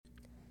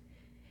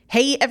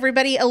Hey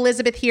everybody,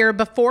 Elizabeth here.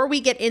 Before we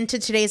get into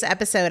today's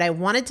episode, I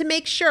wanted to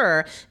make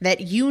sure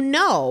that you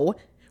know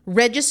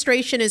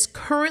registration is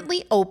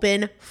currently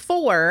open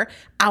for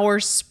our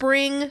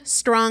Spring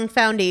Strong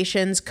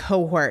Foundations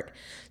cohort.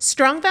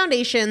 Strong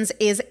Foundations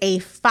is a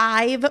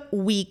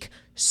 5-week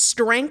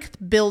strength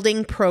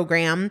building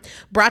program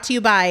brought to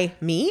you by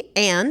me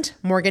and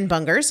Morgan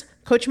Bungers.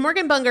 Coach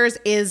Morgan Bungers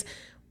is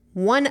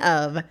one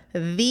of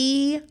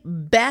the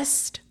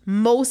best,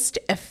 most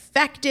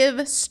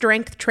effective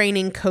strength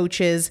training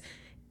coaches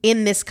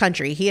in this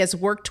country. He has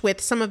worked with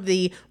some of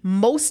the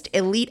most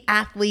elite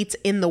athletes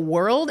in the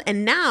world,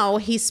 and now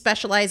he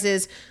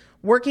specializes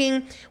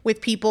working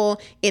with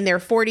people in their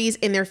 40s,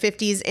 in their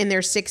 50s, in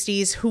their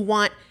 60s who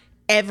want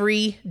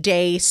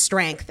everyday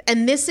strength.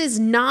 And this is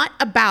not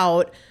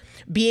about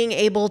being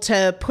able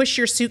to push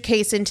your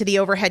suitcase into the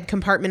overhead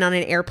compartment on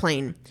an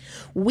airplane.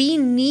 We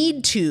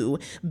need to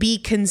be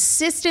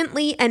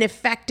consistently and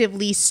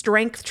effectively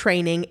strength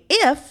training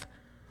if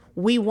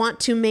we want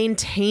to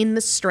maintain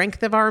the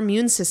strength of our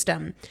immune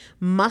system.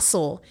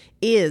 Muscle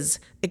is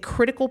a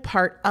critical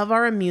part of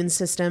our immune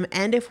system,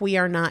 and if we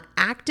are not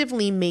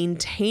actively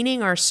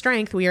maintaining our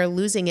strength, we are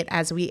losing it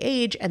as we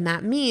age, and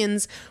that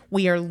means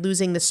we are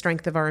losing the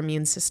strength of our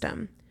immune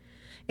system.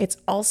 It's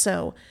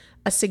also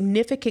a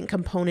significant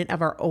component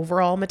of our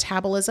overall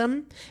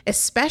metabolism,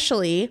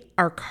 especially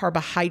our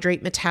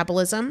carbohydrate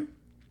metabolism.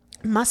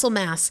 Muscle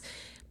mass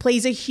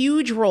plays a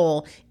huge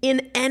role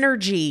in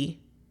energy,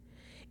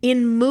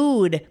 in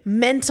mood,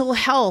 mental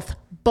health,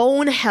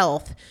 bone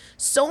health,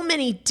 so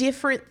many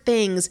different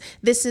things.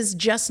 This is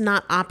just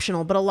not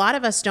optional, but a lot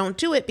of us don't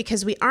do it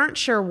because we aren't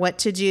sure what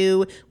to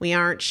do. We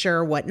aren't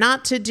sure what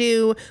not to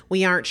do.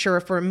 We aren't sure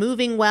if we're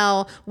moving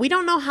well. We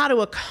don't know how to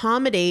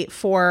accommodate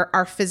for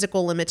our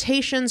physical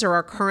limitations or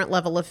our current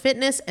level of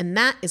fitness, and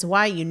that is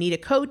why you need a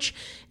coach,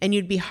 and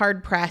you'd be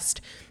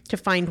hard-pressed to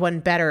find one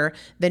better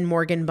than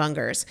Morgan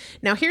Bungers.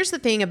 Now, here's the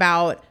thing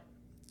about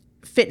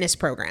fitness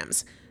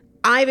programs.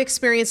 I've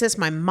experienced this.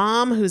 My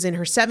mom, who's in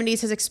her 70s,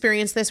 has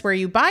experienced this, where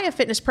you buy a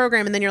fitness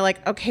program and then you're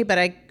like, okay, but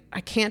I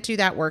can't do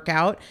that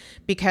workout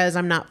because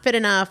I'm not fit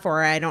enough,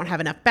 or I don't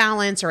have enough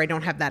balance, or I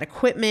don't have that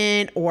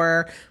equipment,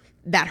 or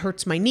that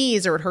hurts my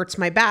knees, or it hurts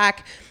my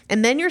back.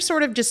 And then you're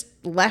sort of just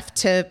left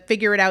to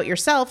figure it out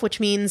yourself, which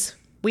means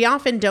we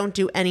often don't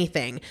do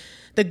anything.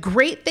 The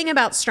great thing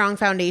about Strong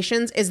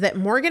Foundations is that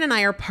Morgan and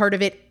I are part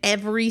of it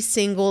every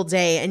single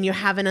day, and you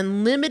have an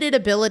unlimited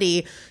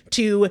ability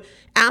to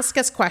ask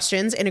us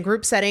questions in a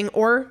group setting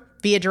or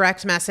via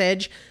direct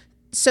message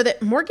so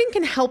that Morgan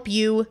can help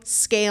you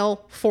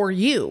scale for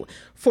you,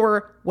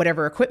 for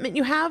whatever equipment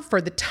you have, for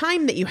the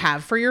time that you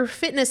have, for your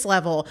fitness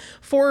level,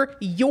 for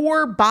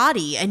your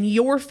body and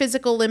your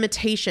physical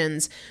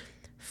limitations.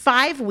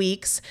 5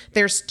 weeks,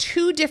 there's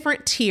 2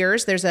 different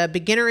tiers. There's a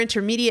beginner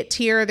intermediate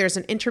tier. There's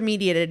an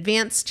intermediate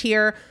advanced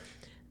tier.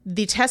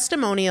 The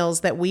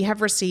testimonials that we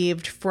have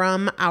received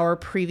from our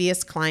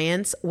previous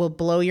clients will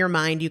blow your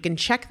mind. You can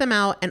check them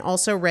out and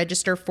also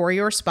register for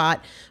your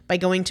spot by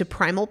going to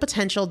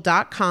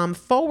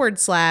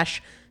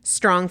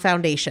primalpotential.com/strong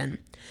foundation.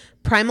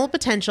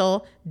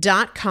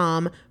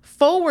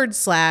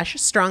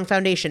 primalpotential.com/strong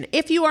foundation.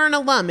 If you are an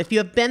alum, if you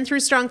have been through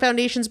Strong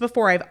Foundations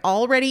before, I've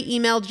already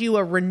emailed you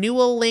a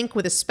renewal link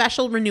with a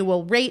special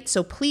renewal rate,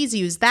 so please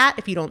use that.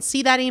 If you don't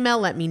see that email,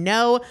 let me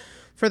know.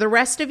 For the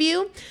rest of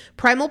you,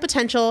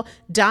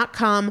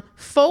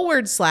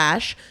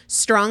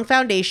 primalpotential.com/strong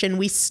foundation.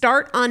 We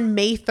start on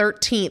May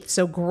 13th,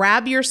 so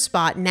grab your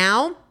spot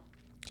now.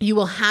 You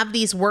will have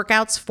these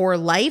workouts for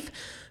life.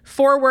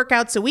 4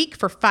 workouts a week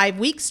for 5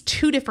 weeks,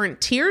 2 different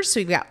tiers. So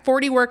you've got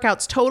 40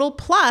 workouts total.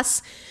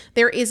 Plus,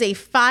 there is a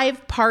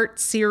 5-part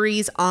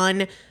series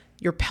on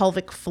your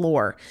pelvic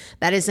floor.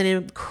 That is an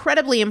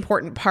incredibly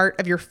important part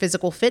of your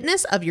physical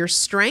fitness, of your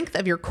strength,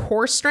 of your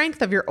core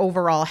strength, of your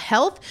overall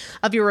health,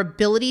 of your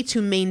ability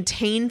to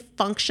maintain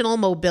functional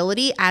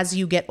mobility as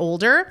you get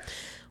older.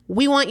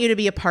 We want you to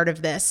be a part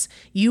of this.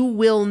 You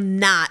will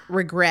not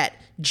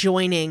regret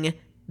joining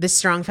the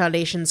Strong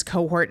Foundations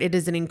cohort. It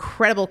is an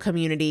incredible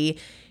community.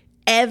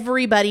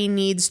 Everybody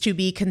needs to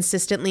be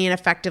consistently and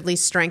effectively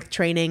strength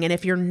training. And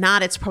if you're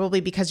not, it's probably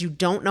because you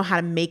don't know how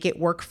to make it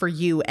work for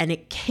you. And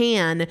it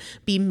can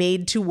be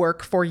made to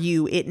work for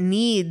you. It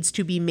needs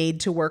to be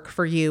made to work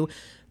for you.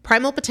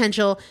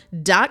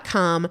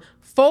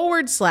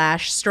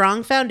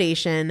 primalpotential.com/strong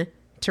foundation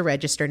to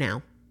register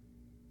now.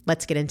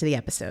 Let's get into the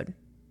episode.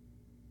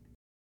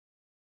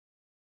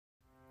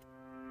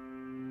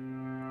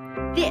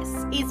 This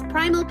is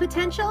Primal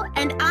Potential,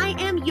 and I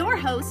am your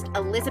host,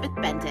 Elizabeth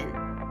Benton.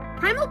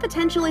 Primal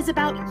Potential is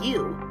about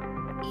you.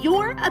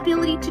 Your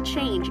ability to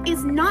change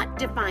is not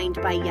defined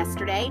by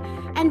yesterday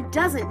and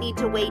doesn't need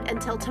to wait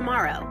until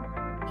tomorrow.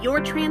 Your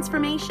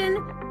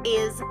transformation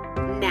is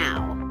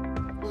now.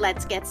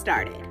 Let's get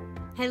started.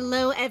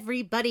 Hello,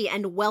 everybody,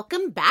 and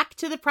welcome back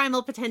to the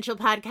Primal Potential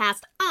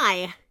Podcast.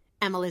 I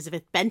am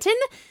Elizabeth Benton,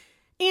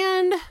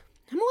 and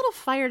I'm a little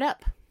fired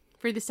up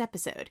for this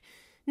episode.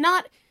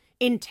 Not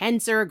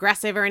intense or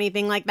aggressive or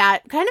anything like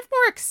that, kind of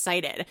more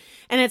excited.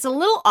 And it's a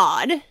little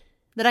odd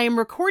that I am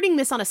recording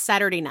this on a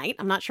Saturday night.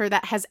 I'm not sure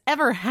that has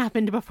ever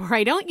happened before.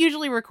 I don't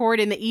usually record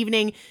in the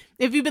evening.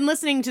 If you've been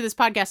listening to this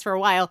podcast for a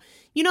while,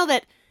 you know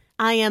that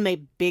I am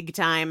a big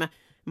time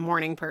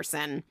morning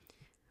person.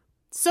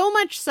 So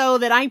much so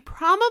that I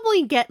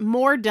probably get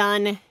more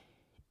done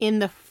in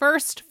the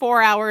first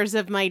 4 hours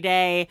of my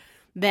day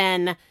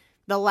than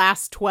the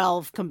last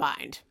 12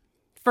 combined.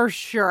 For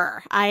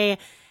sure. I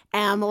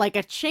am like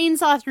a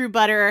chainsaw through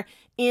butter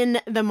in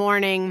the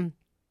morning.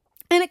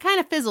 And it kind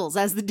of fizzles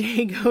as the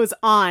day goes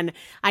on.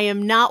 I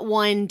am not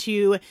one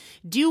to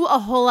do a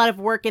whole lot of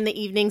work in the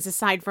evenings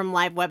aside from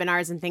live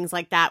webinars and things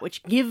like that,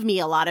 which give me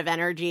a lot of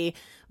energy.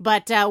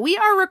 But we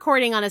are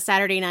recording on a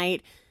Saturday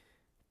night,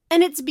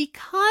 and it's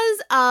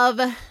because of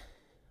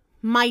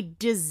my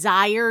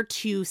desire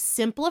to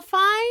simplify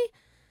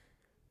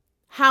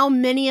how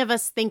many of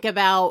us think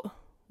about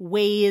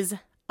ways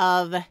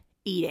of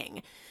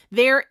eating.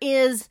 There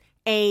is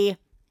a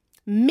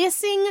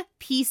missing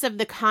piece of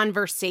the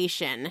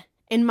conversation,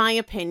 in my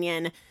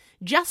opinion,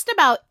 just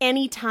about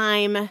any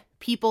time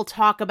people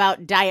talk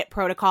about diet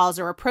protocols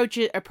or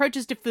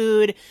approaches to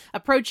food,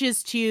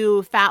 approaches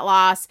to fat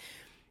loss.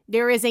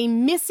 There is a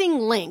missing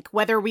link,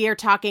 whether we are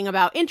talking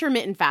about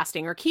intermittent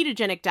fasting or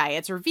ketogenic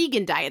diets or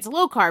vegan diets,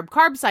 low carb,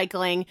 carb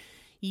cycling,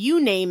 you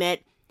name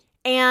it.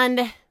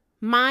 And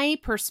my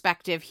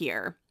perspective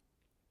here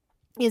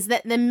is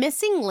that the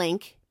missing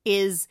link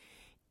is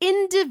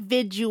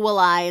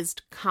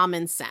individualized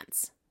common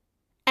sense.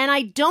 And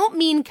I don't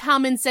mean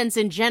common sense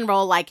in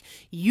general, like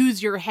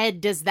use your head,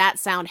 does that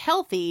sound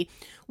healthy?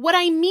 What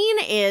I mean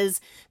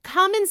is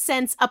common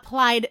sense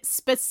applied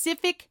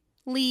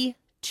specifically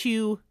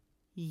to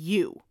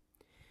you.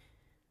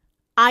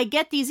 I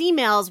get these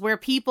emails where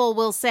people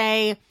will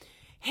say,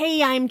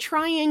 hey, I'm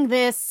trying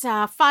this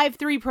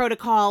 5-3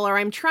 protocol, or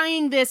I'm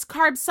trying this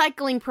carb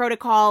cycling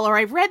protocol, or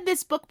I've read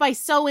this book by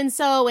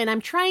so-and-so, and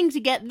I'm trying to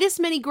get this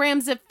many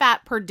grams of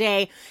fat per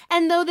day.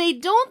 And though they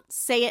don't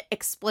say it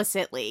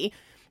explicitly,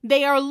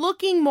 they are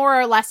looking more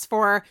or less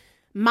for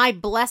my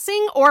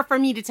blessing or for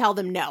me to tell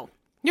them no.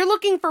 You're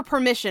looking for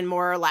permission,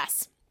 more or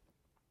less.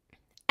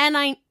 And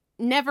I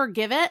never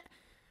give it,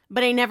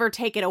 but I never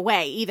take it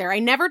away either. I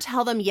never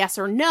tell them yes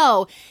or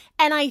no.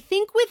 And I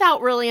think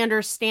without really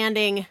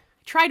understanding,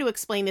 try to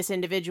explain this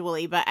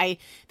individually, but I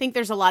think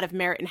there's a lot of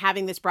merit in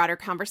having this broader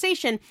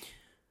conversation.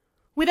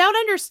 Without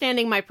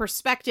understanding my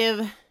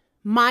perspective,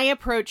 my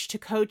approach to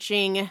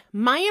coaching,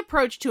 my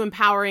approach to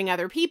empowering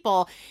other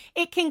people,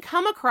 it can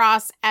come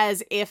across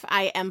as if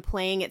I am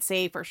playing it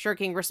safe or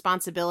shirking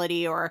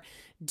responsibility or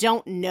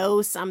don't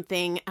know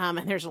something. And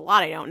there's a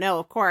lot I don't know,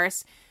 of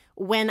course,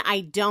 when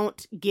I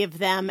don't give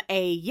them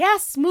a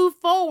yes, move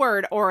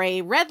forward, or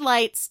a red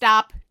light,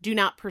 stop, do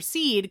not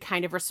proceed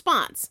kind of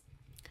response.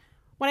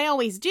 What I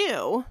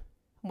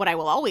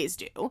will always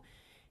do,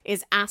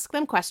 is ask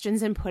them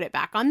questions and put it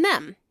back on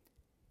them.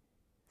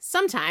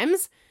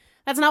 Sometimes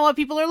that's not what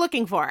people are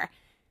looking for.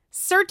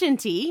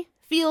 Certainty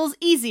feels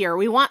easier.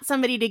 We want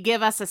somebody to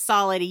give us a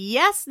solid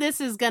yes, this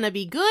is going to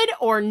be good,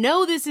 or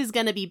no, this is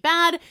going to be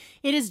bad.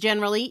 It is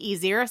generally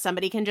easier if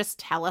somebody can just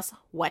tell us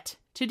what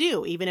to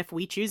do, even if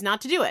we choose not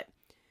to do it.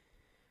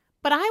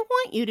 But I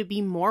want you to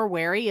be more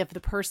wary of the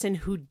person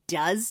who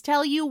does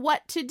tell you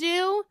what to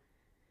do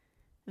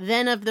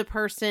than of the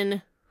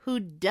person who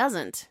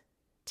doesn't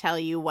tell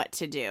you what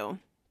to do.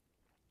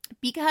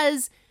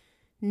 Because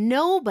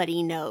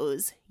nobody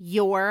knows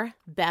your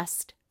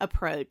best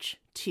approach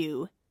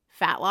to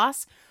fat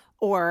loss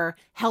or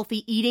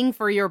healthy eating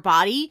for your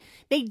body.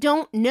 They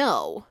don't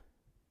know.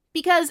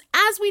 Because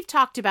as we've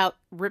talked about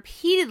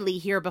repeatedly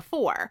here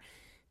before,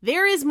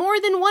 there is more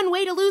than one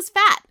way to lose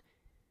fat.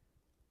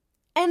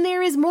 And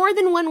there is more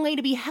than one way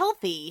to be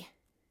healthy.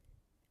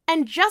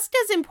 And just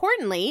as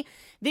importantly,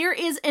 there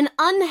is an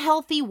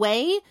unhealthy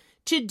way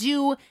to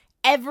do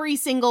every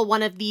single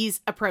one of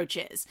these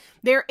approaches.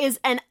 There is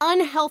an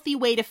unhealthy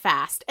way to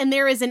fast, and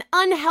there is an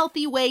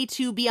unhealthy way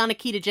to be on a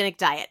ketogenic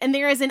diet, and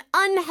there is an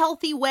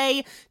unhealthy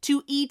way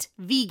to eat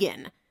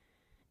vegan,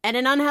 and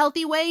an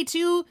unhealthy way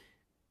to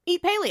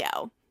eat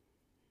paleo.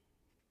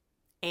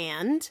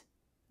 And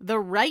the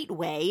right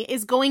way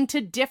is going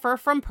to differ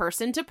from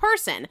person to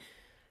person.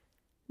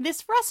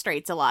 This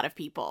frustrates a lot of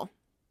people.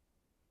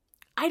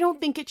 I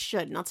don't think it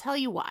should, and I'll tell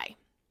you why.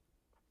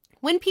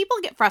 When people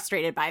get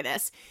frustrated by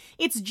this,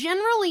 it's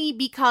generally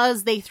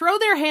because they throw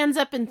their hands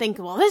up and think,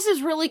 well, this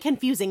is really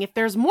confusing. If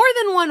there's more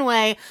than one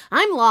way,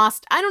 I'm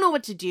lost. I don't know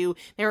what to do.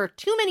 There are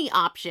too many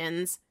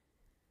options.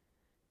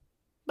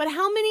 But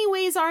how many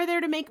ways are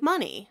there to make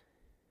money?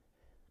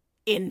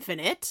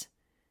 Infinite.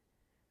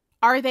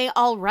 Are they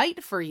all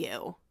right for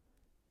you?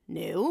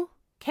 No.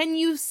 Can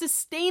you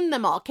sustain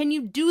them all? Can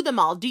you do them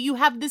all? Do you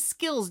have the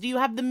skills? Do you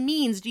have the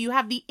means? Do you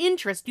have the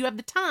interest? Do you have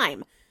the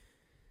time?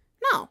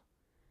 No.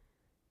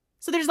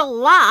 So there's a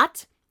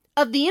lot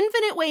of the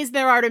infinite ways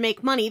there are to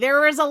make money.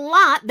 There is a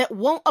lot that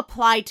won't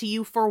apply to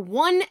you for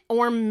one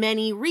or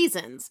many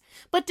reasons.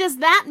 But does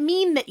that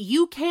mean that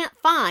you can't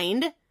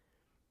find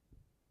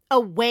a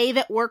way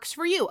that works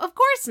for you? Of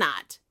course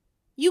not.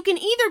 You can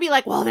either be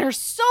like, well, there's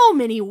so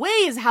many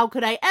ways. How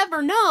could I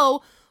ever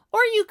know? Or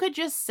you could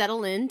just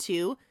settle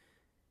into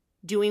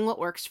doing what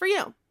works for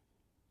you.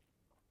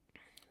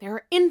 There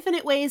are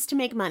infinite ways to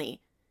make money,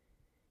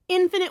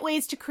 infinite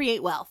ways to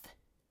create wealth.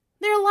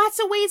 There are lots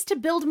of ways to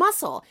build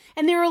muscle,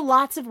 and there are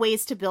lots of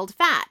ways to build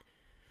fat.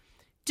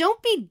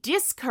 Don't be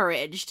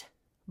discouraged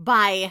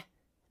by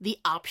the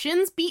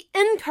options, be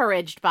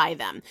encouraged by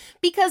them,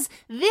 because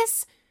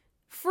this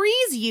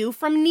frees you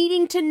from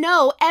needing to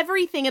know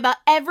everything about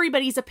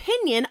everybody's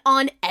opinion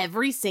on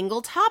every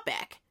single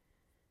topic.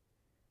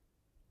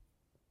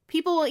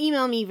 People will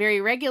email me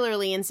very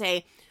regularly and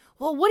say,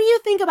 well, what do you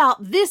think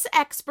about this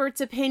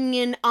expert's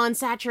opinion on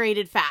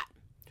saturated fat?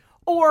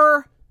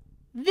 Or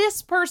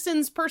this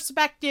person's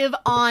perspective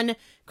on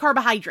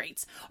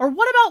carbohydrates? Or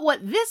what about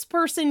what this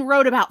person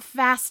wrote about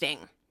fasting?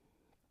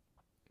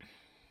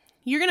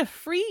 You're going to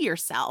free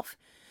yourself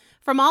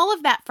from all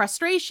of that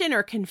frustration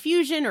or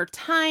confusion or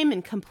time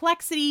and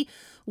complexity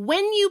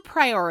when you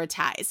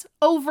prioritize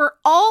over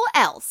all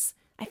else.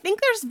 I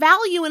think there's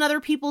value in other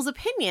people's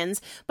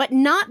opinions, but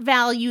not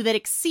value that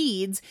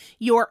exceeds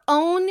your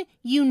own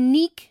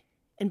unique,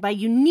 and by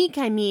unique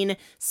I mean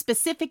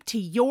specific to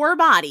your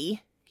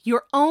body,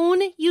 your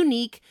own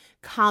unique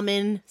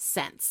common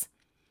sense.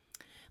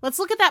 Let's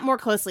look at that more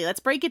closely. Let's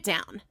break it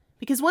down,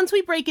 because once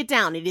we break it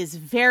down, it is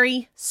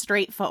very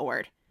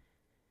straightforward.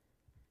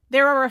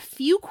 There are a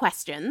few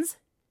questions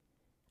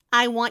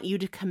I want you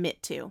to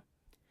commit to.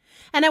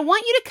 And I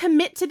want you to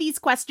commit to these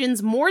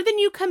questions more than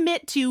you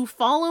commit to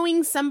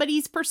following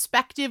somebody's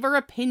perspective or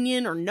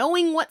opinion or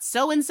knowing what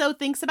so-and-so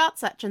thinks about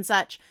such and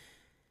such.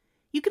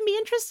 You can be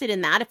interested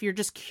in that if you're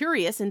just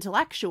curious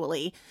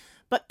intellectually,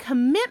 but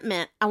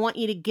commitment I want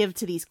you to give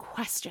to these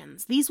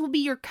questions. These will be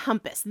your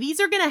compass. These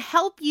are going to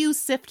help you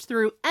sift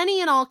through any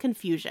and all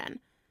confusion.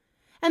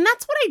 And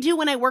that's what I do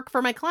when I work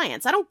for my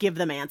clients. I don't give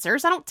them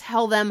answers. I don't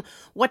tell them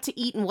what to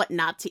eat and what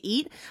not to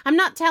eat. I'm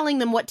not telling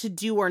them what to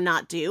do or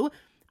not do.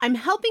 I'm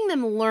helping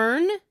them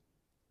learn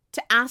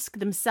to ask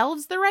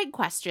themselves the right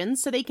questions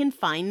so they can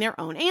find their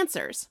own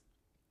answers.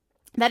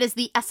 That is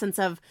the essence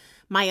of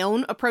my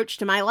own approach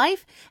to my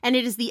life, and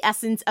it is the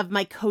essence of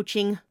my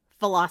coaching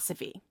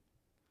philosophy.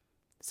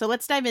 So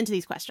let's dive into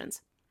these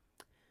questions.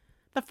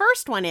 The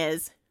first one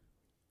is,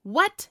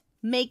 what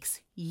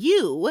makes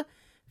you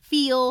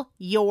feel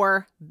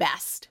your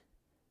best?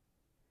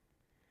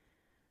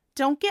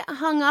 Don't get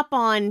hung up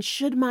on,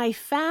 should my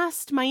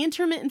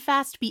intermittent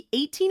fast be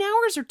 18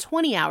 hours or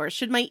 20 hours?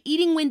 Should my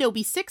eating window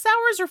be 6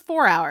 hours or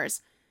 4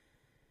 hours?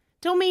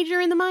 Don't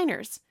major in the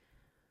minors.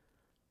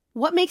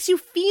 What makes you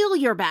feel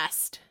your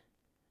best?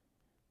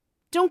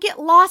 Don't get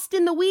lost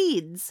in the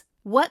weeds.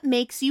 What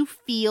makes you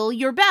feel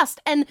your best?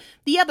 And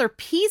the other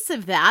piece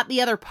of that,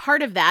 the other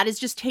part of that is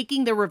just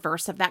taking the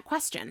reverse of that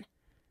question.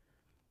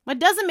 What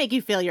doesn't make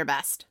you feel your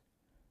best?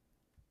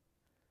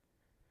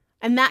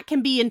 And that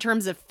can be in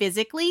terms of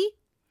physically,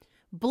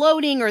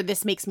 bloating, or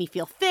this makes me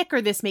feel thick,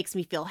 or this makes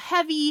me feel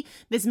heavy,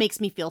 this makes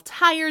me feel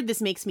tired,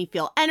 this makes me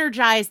feel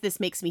energized, this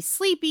makes me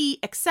sleepy,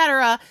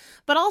 etc.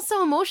 But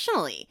also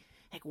emotionally.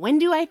 Like, when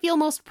do I feel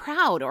most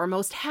proud or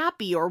most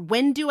happy? Or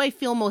when do I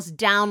feel most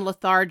down,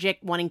 lethargic,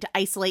 wanting to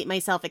isolate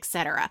myself,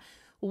 etc.?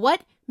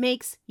 What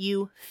makes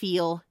you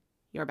feel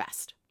your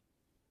best?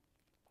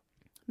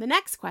 The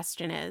next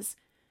question is,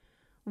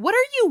 what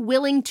are you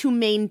willing to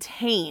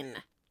maintain?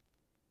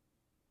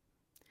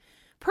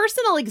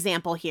 Personal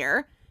example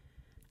here,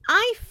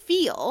 I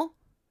feel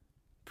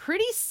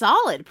pretty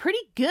solid, pretty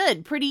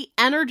good, pretty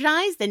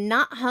energized and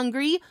not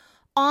hungry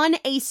on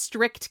a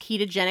strict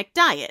ketogenic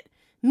diet,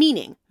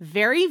 meaning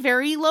very,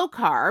 very low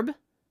carb,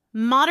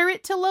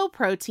 moderate to low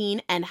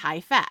protein, and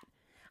high fat.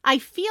 I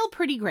feel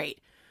pretty great.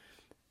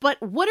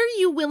 But what are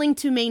you willing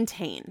to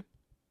maintain?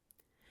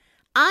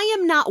 I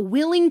am not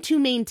willing to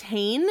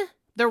maintain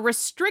the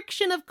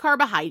restriction of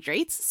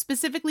carbohydrates,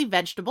 specifically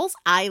vegetables.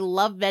 I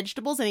love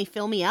vegetables and they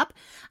fill me up.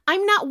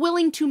 I'm not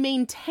willing to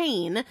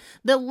maintain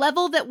the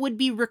level that would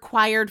be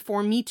required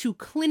for me to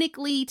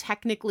clinically,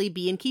 technically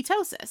be in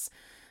ketosis.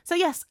 So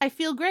yes, I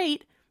feel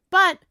great,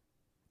 but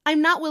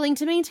I'm not willing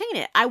to maintain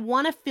it. I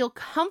want to feel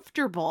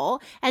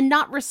comfortable and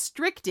not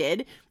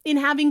restricted in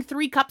having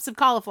 3 cups of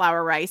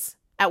cauliflower rice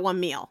at one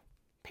meal,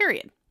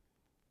 period.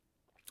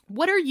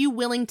 What are you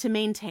willing to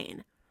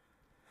maintain?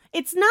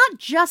 It's not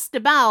just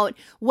about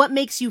what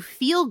makes you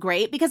feel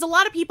great, because a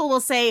lot of people will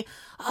say,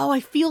 oh,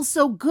 I feel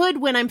so good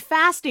when I'm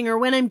fasting or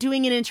when I'm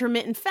doing an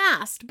intermittent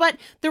fast. But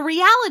the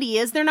reality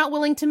is they're not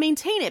willing to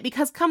maintain it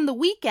because come the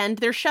weekend,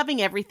 they're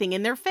shoving everything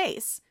in their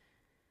face.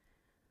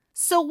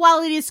 So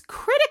while it is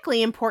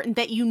critically important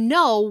that you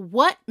know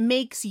what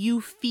makes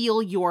you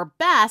feel your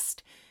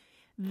best,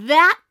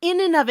 that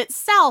in and of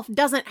itself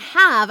doesn't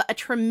have a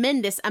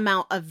tremendous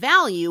amount of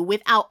value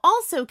without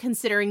also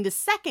considering the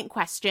second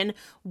question,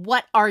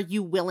 what are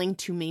you willing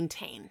to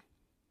maintain?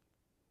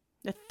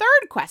 The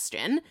third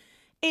question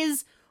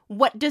is,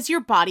 what does your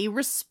body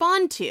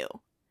respond to?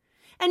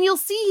 And you'll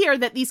see here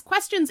that these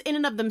questions in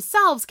and of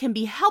themselves can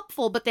be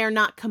helpful, but they're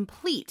not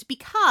complete,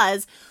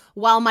 because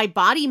while my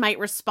body might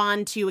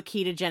respond to a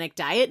ketogenic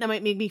diet and it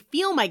might make me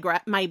feel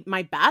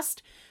my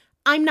best,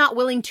 I'm not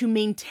willing to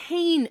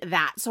maintain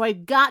that, so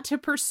I've got to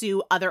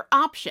pursue other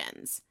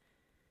options.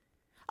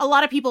 A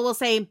lot of people will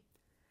say,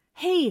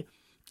 hey,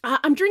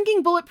 I'm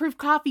drinking bulletproof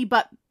coffee,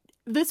 but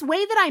this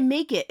way that I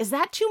make it, is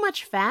that too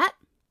much fat?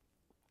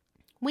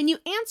 When you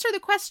answer the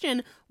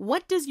question,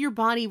 what does your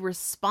body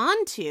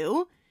respond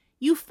to,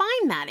 you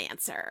find that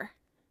answer,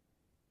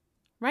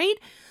 right?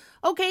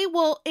 Okay,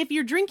 well, if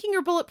you're drinking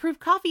your bulletproof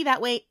coffee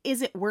that way,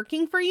 is it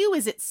working for you?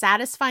 Is it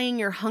satisfying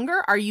your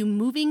hunger? Are you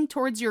moving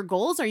towards your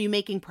goals? Are you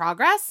making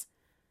progress?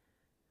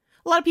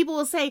 A lot of people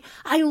will say,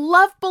 I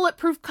love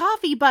bulletproof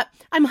coffee, but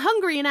I'm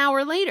hungry an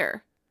hour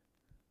later.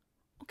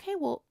 Okay,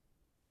 well,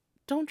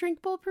 don't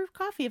drink bulletproof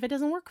coffee if it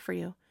doesn't work for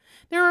you.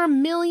 There are a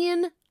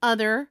million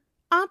other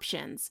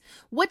options.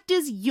 What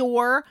does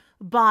your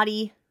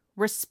body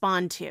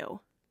respond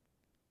to?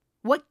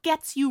 What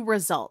gets you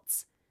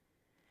results?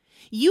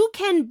 You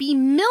can be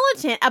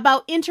militant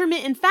about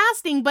intermittent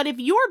fasting, but if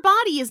your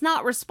body is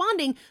not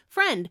responding,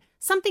 friend,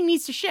 something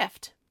needs to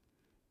shift.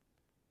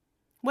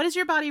 What does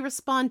your body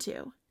respond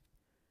to?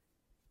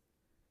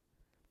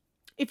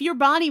 If your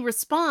body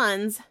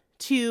responds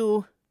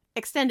to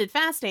extended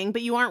fasting,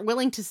 but you aren't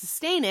willing to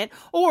sustain it,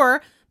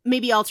 or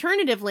maybe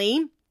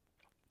alternatively,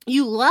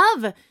 you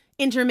love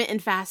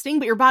intermittent fasting,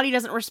 but your body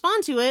doesn't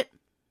respond to it,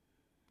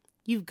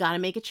 you've got to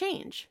make a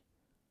change.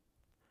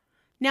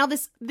 Now,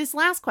 this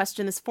last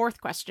question, this fourth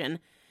question,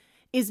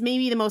 is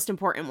maybe the most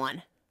important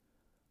one.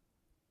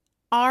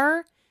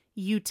 Are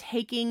you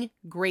taking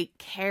great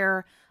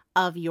care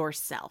of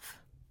yourself?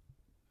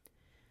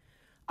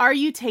 Are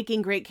you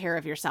taking great care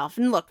of yourself?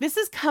 And look, this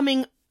is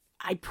coming,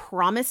 I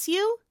promise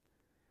you,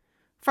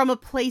 from a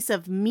place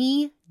of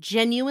me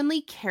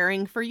genuinely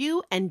caring for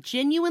you and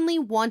genuinely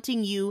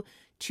wanting you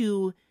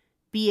to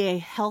be a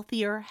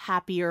healthier,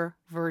 happier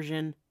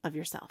version of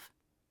yourself.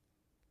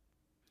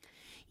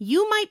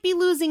 You might be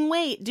losing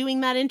weight doing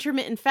that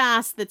intermittent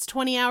fast that's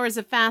 20 hours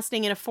of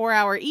fasting in a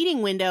 4-hour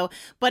eating window,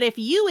 but if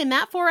you in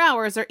that 4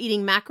 hours are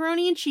eating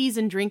macaroni and cheese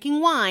and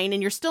drinking wine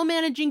and you're still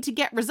managing to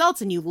get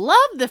results and you love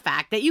the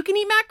fact that you can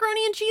eat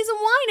macaroni and cheese and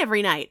wine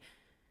every night,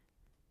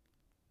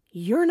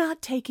 you're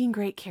not taking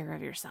great care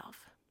of yourself.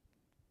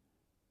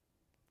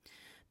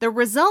 The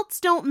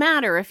results don't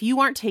matter if you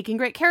aren't taking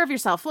great care of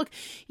yourself. Look,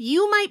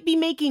 you might be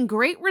making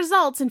great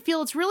results and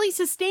feel it's really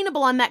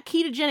sustainable on that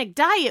ketogenic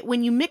diet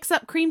when you mix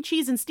up cream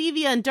cheese and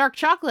stevia and dark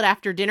chocolate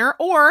after dinner,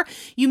 or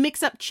you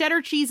mix up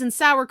cheddar cheese and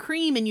sour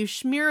cream and you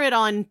smear it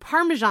on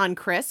Parmesan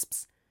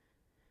crisps.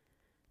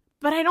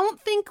 But I don't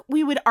think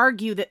we would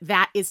argue that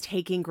that is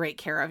taking great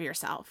care of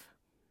yourself.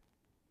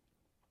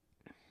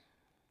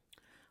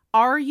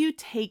 Are you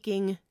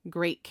taking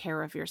great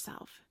care of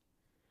yourself?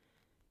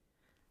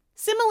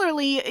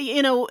 Similarly,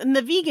 in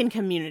the vegan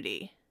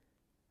community,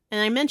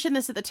 and I mentioned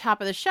this at the top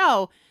of the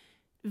show,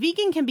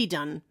 vegan can be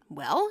done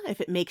well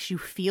if it makes you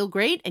feel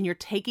great and you're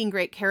taking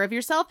great care of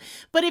yourself.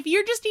 But if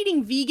you're just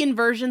eating vegan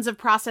versions of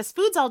processed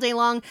foods all day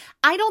long,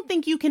 I don't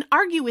think you can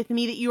argue with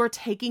me that you are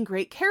taking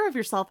great care of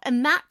yourself.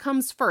 And that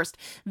comes first.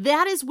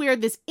 That is where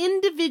this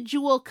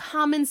individual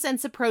common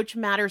sense approach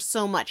matters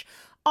so much.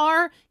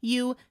 Are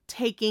you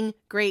taking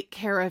great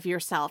care of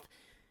yourself?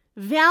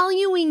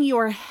 Valuing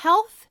your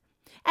health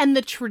and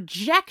the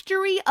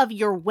trajectory of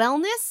your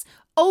wellness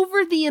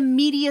over the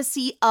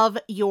immediacy of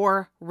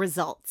your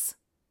results.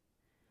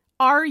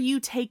 Are you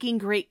taking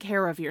great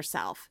care of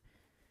yourself?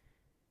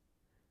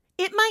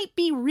 It might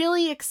be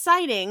really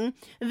exciting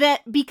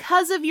that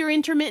because of your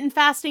intermittent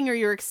fasting or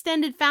your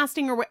extended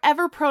fasting or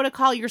whatever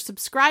protocol you're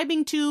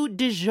subscribing to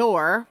du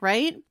jour,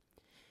 right?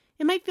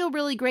 It might feel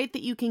really great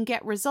that you can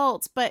get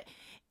results, but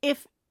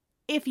if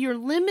you're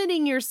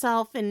limiting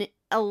yourself and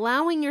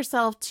allowing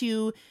yourself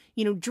to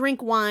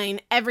drink wine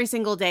every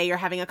single day, you're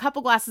having a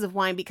couple glasses of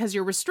wine because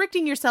you're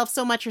restricting yourself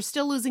so much, you're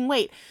still losing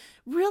weight.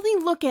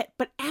 Really look at,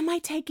 but am I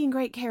taking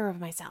great care of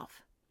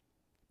myself?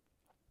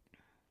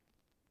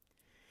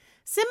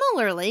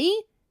 Similarly,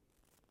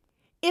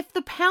 if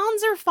the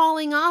pounds are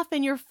falling off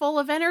and you're full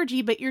of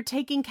energy, but you're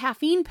taking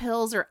caffeine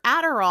pills or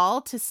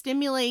Adderall to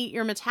stimulate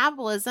your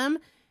metabolism,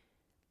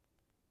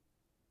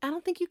 I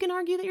don't think you can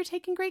argue that you're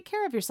taking great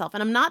care of yourself.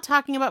 And I'm not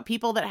talking about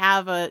people that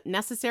have a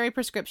necessary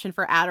prescription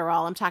for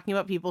Adderall. I'm talking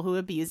about people who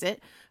abuse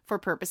it for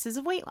purposes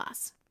of weight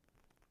loss.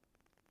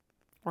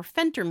 Or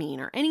phentermine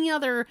or any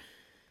other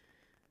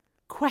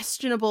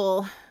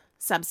questionable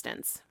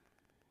substance.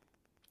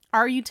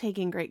 Are you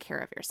taking great care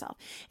of yourself?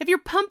 If you're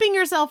pumping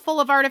yourself full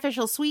of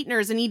artificial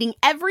sweeteners and eating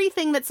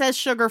everything that says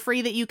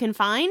sugar-free that you can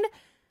find,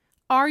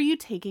 are you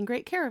taking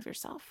great care of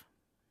yourself?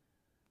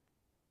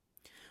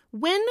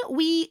 When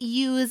we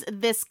use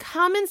this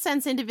common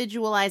sense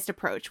individualized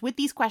approach with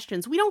these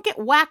questions, we don't get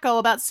wacko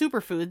about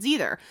superfoods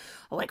either.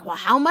 Like, well,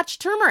 how much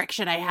turmeric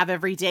should I have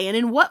every day and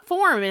in what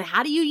form and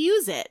how do you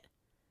use it?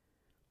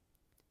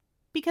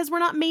 Because we're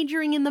not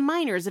majoring in the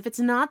minors if it's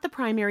not the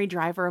primary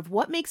driver of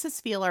what makes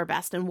us feel our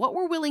best and what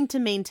we're willing to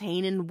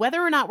maintain and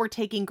whether or not we're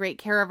taking great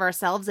care of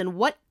ourselves and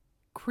what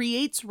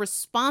creates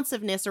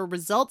responsiveness or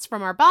results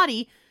from our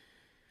body,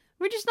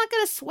 we're just not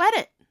going to sweat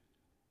it.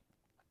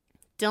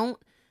 Don't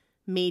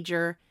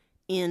major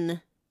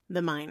in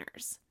the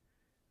minors.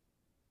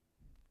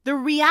 The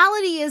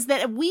reality is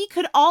that we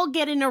could all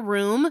get in a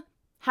room,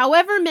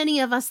 however many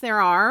of us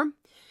there are,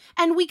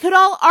 and we could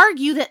all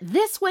argue that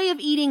this way of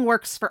eating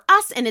works for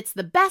us and it's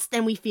the best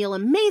and we feel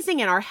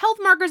amazing and our health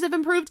markers have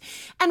improved,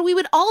 and we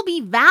would all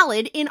be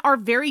valid in our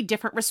very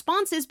different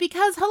responses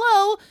because,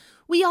 hello,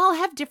 we all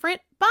have different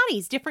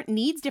bodies, different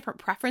needs, different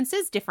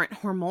preferences, different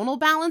hormonal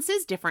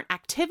balances, different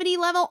activity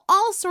level,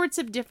 all sorts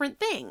of different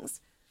things.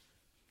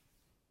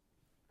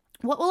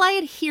 What will I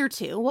adhere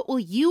to? What will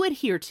you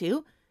adhere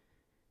to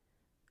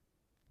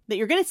that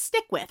you're going to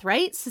stick with,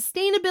 right?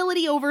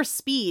 Sustainability over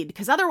speed,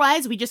 because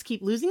otherwise we just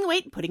keep losing the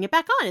weight and putting it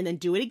back on and then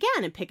do it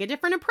again and pick a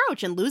different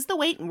approach and lose the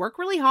weight and work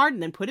really hard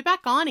and then put it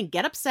back on and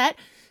get upset.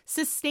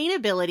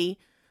 Sustainability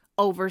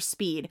over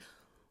speed.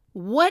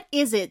 What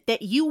is it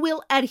that you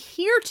will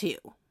adhere to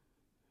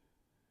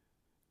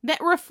that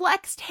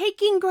reflects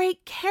taking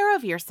great care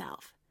of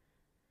yourself,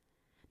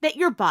 that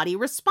your body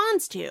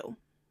responds to?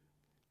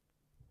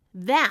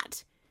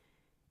 That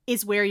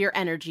is where your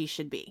energy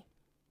should be.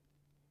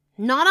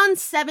 Not on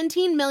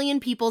 17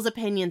 million people's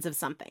opinions of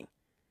something.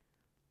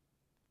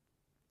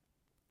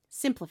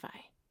 Simplify.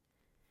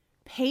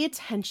 Pay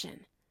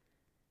attention.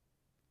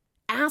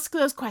 Ask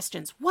those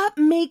questions. What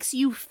makes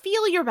you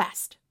feel your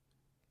best?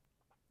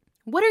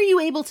 What are you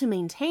able to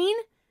maintain?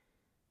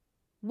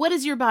 What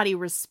does your body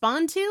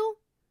respond to?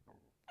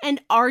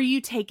 And are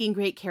you taking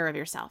great care of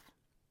yourself?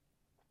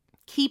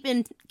 Keep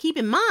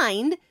in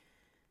mind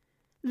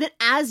that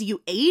as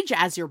you age,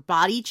 as your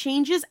body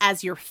changes,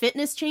 as your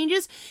fitness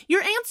changes,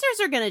 your answers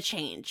are going to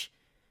change.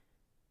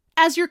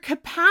 As your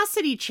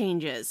capacity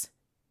changes,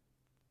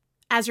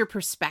 as your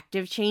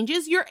perspective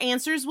changes, your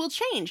answers will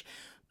change.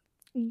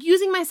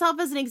 Using myself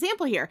as an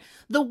example here,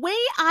 the way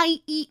I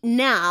eat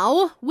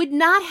now would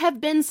not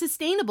have been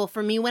sustainable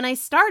for me when I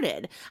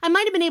started. I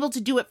might have been able to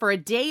do it for a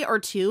day or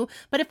two,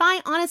 but if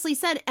I honestly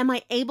said, am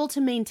I able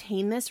to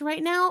maintain this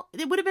right now?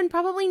 It would have been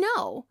probably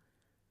no.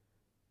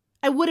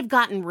 I would have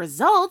gotten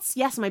results.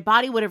 Yes, my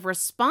body would have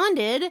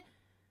responded,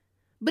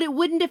 but it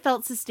wouldn't have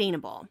felt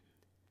sustainable.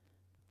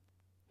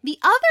 The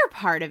other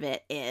part of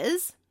it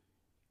is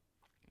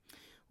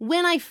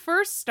when I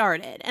first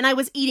started and I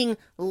was eating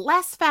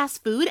less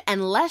fast food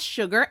and less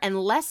sugar and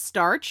less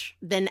starch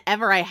than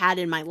ever I had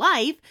in my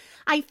life,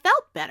 I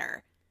felt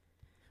better.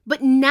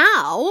 But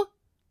now,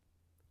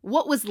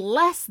 what was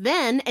less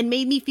then and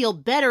made me feel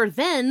better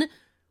then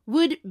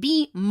would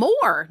be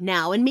more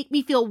now and make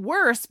me feel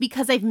worse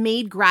because I've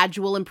made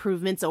gradual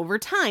improvements over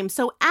time.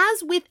 So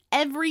as with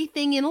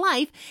everything in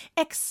life,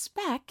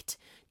 expect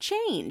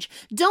change.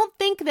 Don't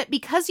think that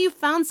because you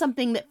found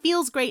something that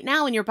feels great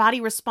now and your body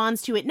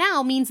responds to it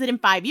now means that in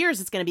 5 years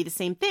it's going to be the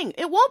same thing.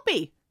 It won't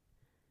be.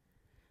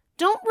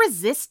 Don't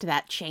resist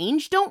that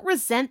change. Don't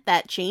resent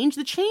that change.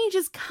 The change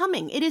is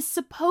coming. It is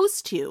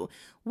supposed to.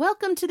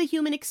 Welcome to the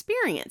human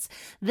experience.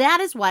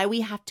 That is why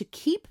we have to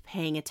keep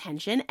paying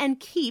attention and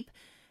keep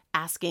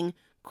asking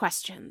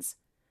questions.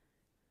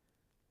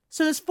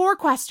 So there's 4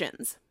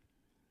 questions.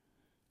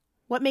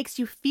 What makes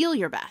you feel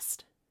your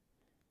best?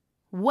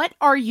 What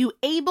are you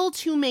able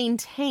to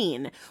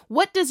maintain?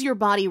 What does your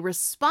body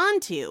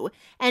respond to?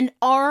 And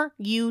are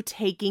you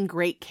taking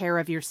great care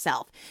of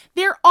yourself?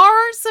 There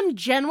are some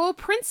general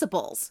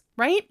principles,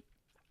 right?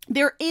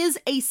 There is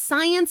a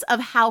science of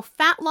how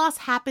fat loss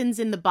happens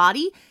in the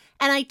body,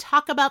 and I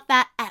talk about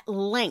that at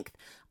length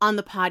on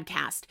the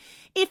podcast.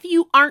 If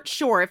you aren't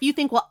sure, if you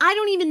think, well, I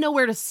don't even know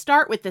where to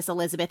start with this,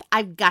 Elizabeth,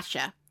 I've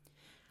gotcha.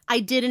 I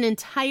did an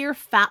entire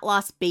fat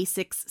loss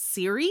basics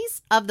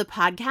series of the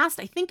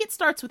podcast. I think it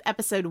starts with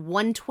episode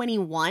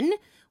 121,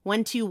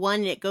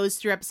 and it goes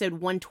through episode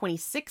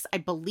 126, I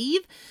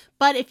believe.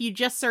 But if you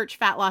just search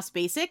fat loss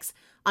basics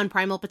on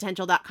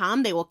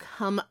primalpotential.com, they will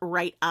come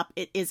right up.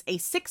 It is a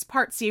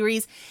 6-part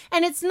series,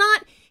 and it's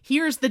not,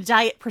 here's the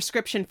diet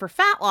prescription for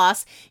fat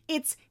loss.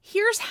 It's,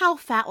 here's how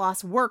fat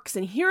loss works,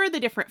 and here are the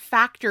different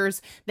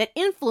factors that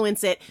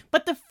influence it.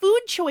 But the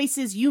food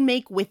choices you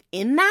make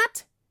within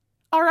that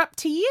are up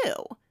to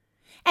you.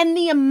 And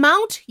the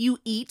amount you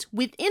eat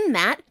within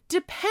that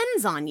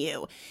depends on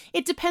you.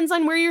 It depends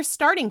on where you're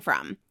starting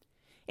from.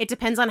 It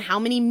depends on how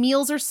many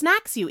meals or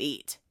snacks you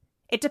eat.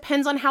 It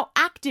depends on how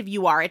active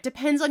you are. It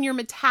depends on your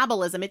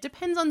metabolism. It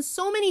depends on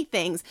so many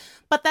things.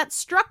 But that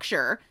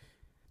structure,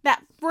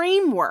 that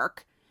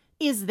framework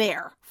is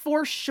there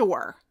for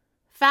sure.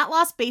 Fat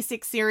Loss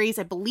Basics series,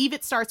 I believe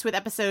it starts with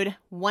episode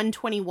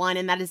 121,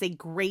 and that is a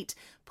great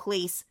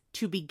place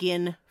to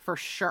begin for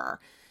sure.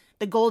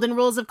 The Golden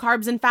Rules of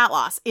Carbs and Fat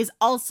Loss is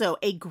also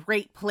a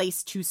great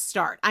place to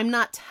start. I'm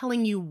not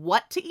telling you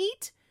what to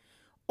eat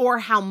or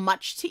how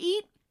much to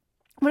eat.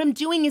 What I'm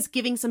doing is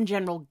giving some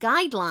general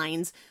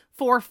guidelines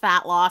for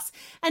fat loss,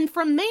 and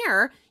from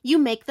there, you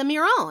make them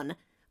your own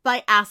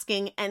by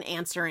asking and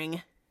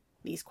answering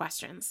these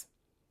questions.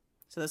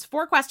 So those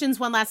 4 questions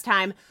one last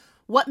time.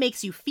 What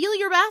makes you feel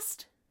your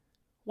best?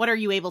 What are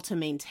you able to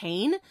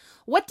maintain?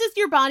 What does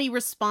your body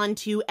respond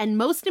to? And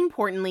most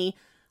importantly,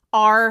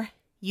 are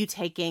you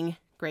taking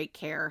great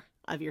care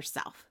of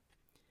yourself?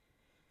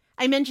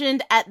 I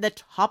mentioned at the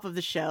top of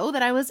the show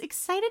that I was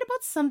excited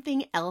about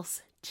something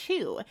else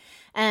too.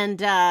 And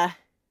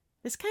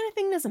this kind of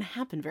thing doesn't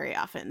happen very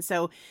often.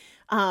 So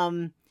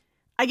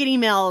I get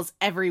emails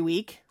every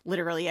week,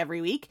 literally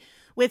every week,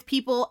 with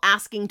people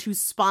asking to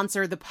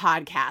sponsor the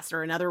podcast,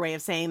 or another way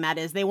of saying that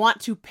is they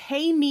want to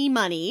pay me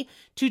money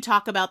to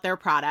talk about their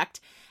product.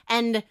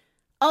 And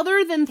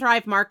other than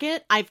Thrive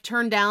Market, I've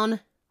turned down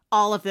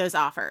all of those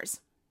offers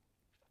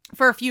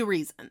for a few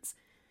reasons.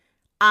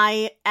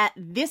 At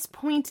this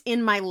point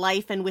in my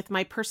life and with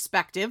my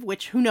perspective,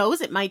 which who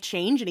knows, it might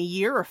change in a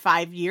year or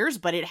 5 years,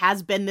 but it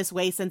has been this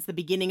way since the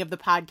beginning of the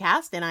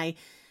podcast, and I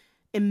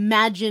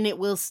imagine it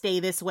will stay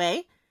this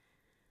way,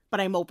 but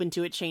I'm open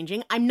to it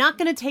changing. I'm not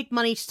going to take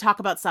money to talk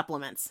about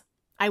supplements.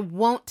 I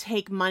won't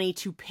take money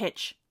to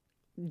pitch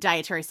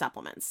dietary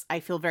supplements. I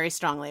feel very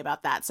strongly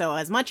about that. So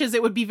as much as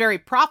it would be very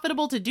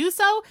profitable to do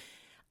so,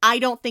 I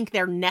don't think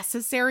they're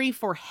necessary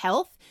for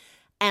health.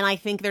 And I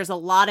think there's a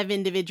lot of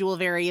individual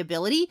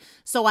variability.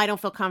 So I don't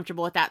feel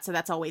comfortable with that. So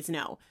that's always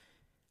no.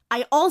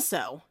 I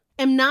also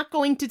am not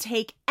going to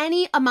take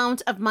any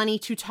amount of money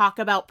to talk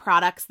about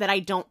products that I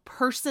don't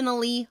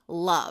personally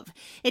love.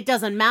 It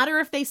doesn't matter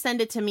if they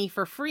send it to me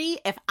for free.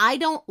 If I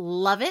don't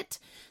love it,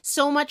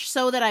 so much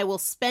so that I will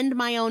spend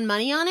my own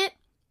money on it,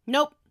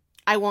 nope,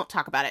 I won't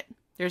talk about it.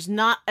 There's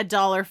not a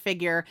dollar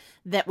figure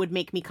that would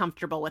make me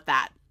comfortable with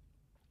that.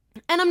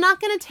 And I'm not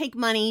going to take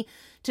money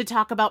to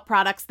talk about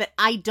products that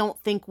I don't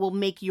think will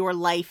make your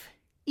life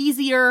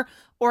easier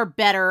or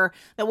better,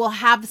 that will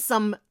have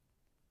some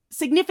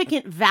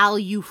significant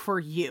value for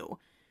you.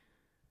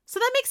 So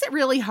that makes it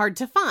really hard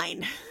to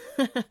find.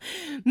 The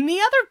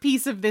other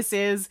piece of this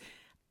is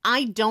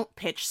I don't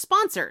pitch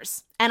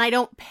sponsors, and I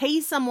don't pay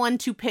someone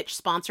to pitch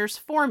sponsors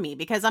for me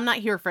because I'm not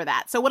here for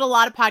that. So what a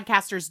lot of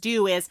podcasters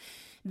do is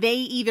they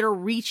either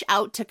reach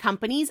out to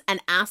companies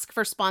and ask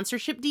for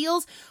sponsorship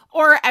deals,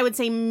 or I would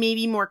say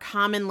maybe more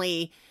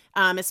commonly,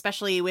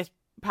 especially with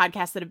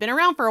podcasts that have been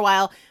around for a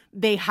while,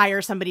 they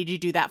hire somebody to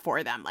do that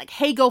for them. Like,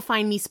 hey, go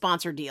find me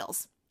sponsor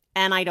deals.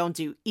 And I don't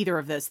do either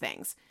of those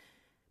things.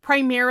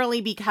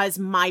 Primarily because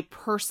my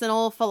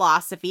personal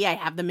philosophy, I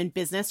have them in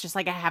business just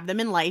like I have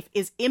them in life,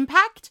 is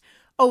impact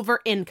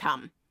over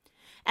income.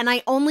 And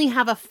I only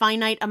have a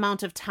finite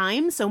amount of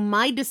time. So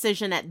my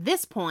decision at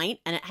this point,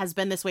 and it has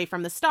been this way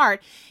from the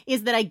start,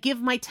 is that I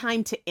give my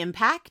time to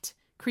impact,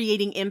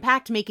 creating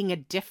impact, making a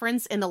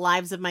difference in the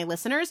lives of my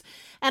listeners.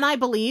 And I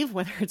believe,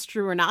 whether it's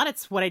true or not,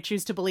 it's what I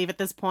choose to believe at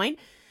this point,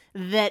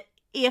 that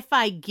if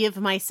I give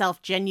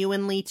myself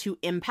genuinely to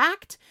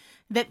impact,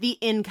 that the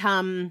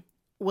income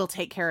will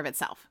take care of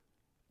itself.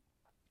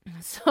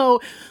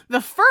 So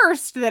the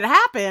first that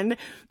happened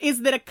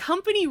is that a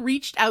company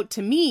reached out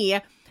to me,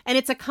 and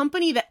it's a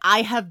company that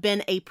I have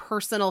been a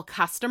personal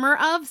customer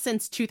of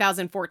since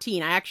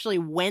 2014. I actually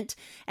went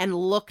and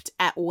looked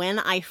at when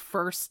I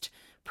first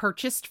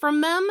purchased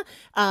from them.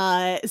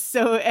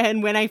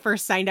 And when I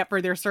first signed up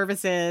for their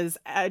services,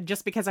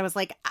 just because I was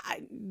like,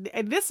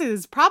 this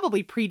is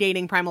probably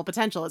predating Primal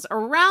Potential. It's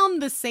around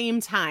the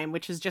same time,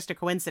 which is just a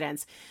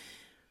coincidence.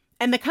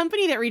 And the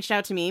company that reached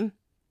out to me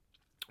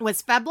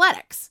was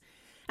Fabletics.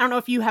 I don't know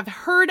if you have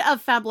heard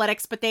of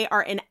Fabletics, but they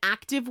are an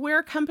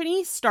activewear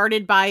company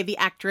started by the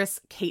actress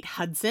Kate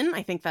Hudson.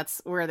 I think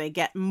that's where they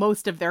get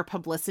most of their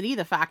publicity,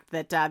 the fact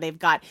that they've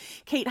got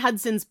Kate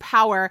Hudson's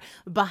power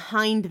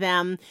behind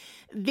them.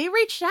 They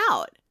reached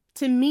out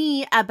to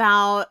me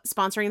about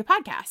sponsoring the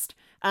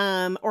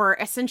podcast, or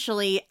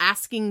essentially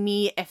asking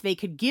me if they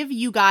could give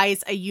you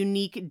guys a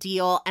unique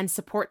deal and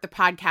support the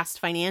podcast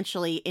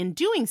financially in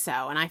doing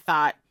so. And I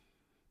thought,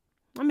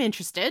 I'm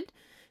interested.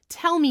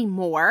 Tell me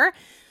more.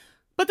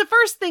 But the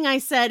first thing I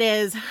said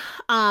is,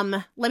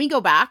 let me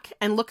go back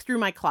and look through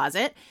my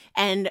closet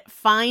and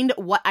find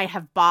what I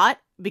have bought.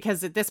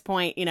 Because at this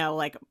point,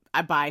 like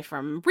I buy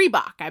from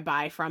Reebok, I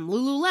buy from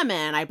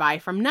Lululemon, I buy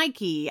from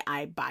Nike,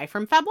 I buy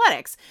from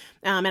Fabletics.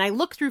 And I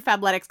look through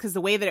Fabletics because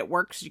the way that it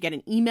works, you get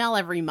an email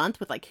every month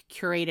with like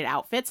curated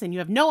outfits and you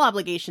have no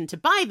obligation to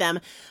buy them.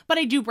 But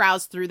I do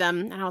browse through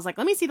them. And I was like,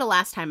 let me see the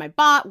last time I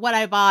bought, what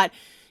I bought,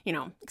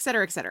 et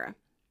cetera, et cetera.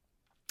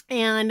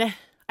 And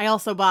I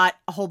also bought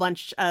a whole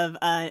bunch of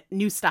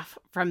new stuff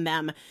from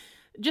them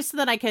just so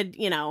that I could,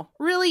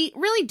 really,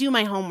 really do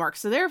my homework.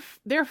 So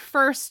their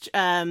first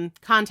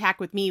contact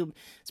with me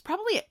was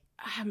probably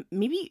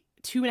maybe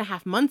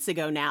 2.5 months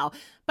ago now.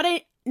 But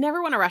I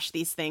never want to rush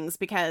these things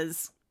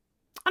because,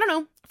 I don't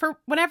know, for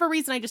whatever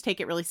reason, I just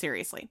take it really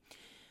seriously.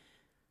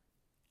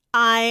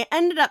 I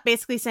ended up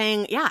basically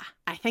saying, yeah,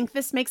 I think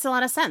this makes a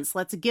lot of sense.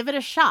 Let's give it a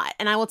shot.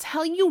 And I will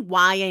tell you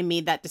why I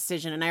made that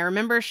decision. And I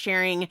remember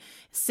sharing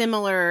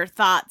similar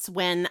thoughts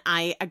when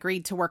I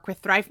agreed to work with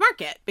Thrive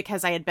Market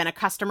because I had been a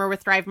customer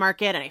with Thrive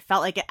Market and I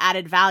felt like it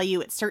added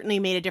value. It certainly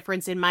made a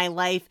difference in my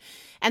life.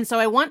 And so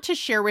I want to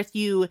share with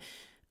you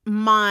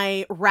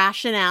my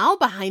rationale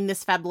behind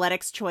this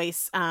Fabletics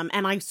choice.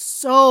 And I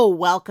so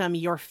welcome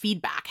your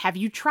feedback. Have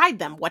you tried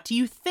them? What do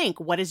you think?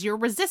 What is your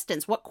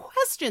resistance? What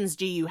questions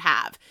do you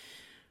have?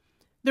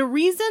 The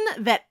reason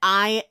that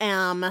I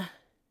am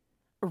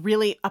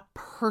really a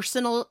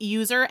personal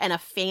user and a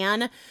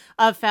fan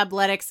of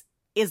Fabletics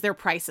is their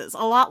prices.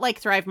 A lot like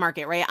Thrive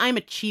Market, right? I'm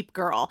a cheap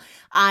girl.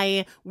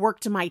 I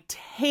worked my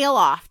tail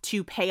off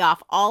to pay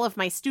off all of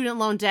my student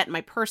loan debt,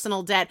 my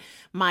personal debt,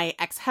 my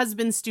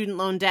ex-husband's student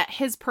loan debt,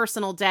 his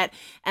personal debt,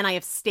 and I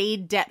have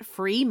stayed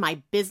debt-free.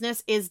 My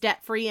business is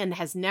debt-free and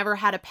has never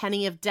had a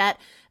penny of debt.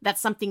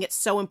 That's something that's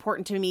so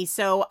important to me.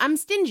 So I'm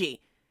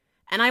stingy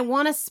and I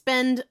want to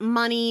spend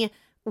money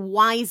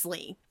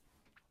wisely.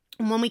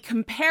 When we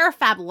compare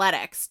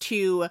Fabletics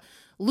to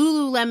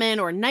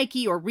Lululemon or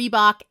Nike or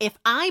Reebok, if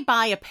I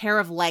buy a pair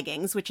of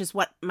leggings, which is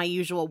what my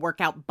usual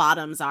workout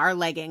bottoms are,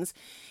 leggings,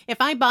 if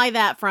I buy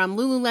that from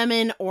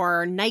Lululemon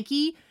or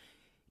Nike,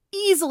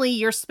 easily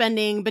you're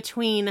spending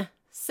between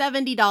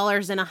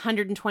 $70 and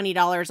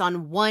 $120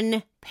 on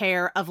one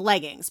pair of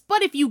leggings.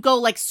 But if you go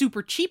like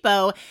super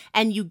cheapo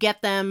and you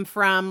get them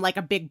from like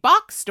a big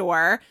box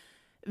store,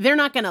 they're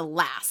not going to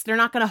last. They're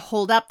not going to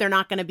hold up. They're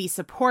not going to be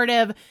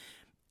supportive.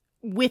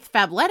 With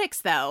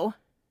Fabletics, though,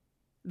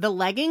 the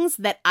leggings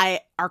that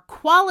are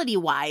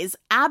quality-wise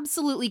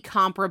absolutely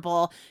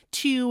comparable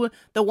to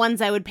the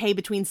ones I would pay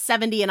between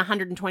 $70 and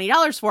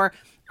 $120 for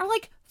are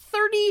like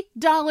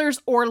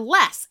 $30 or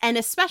less, and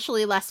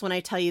especially less when I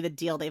tell you the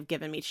deal they've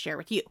given me to share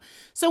with you.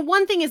 So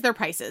one thing is their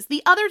prices.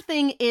 The other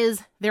thing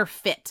is their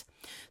fit.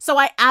 So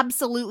I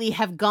absolutely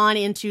have gone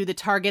into the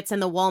Targets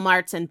and the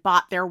Walmarts and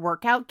bought their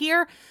workout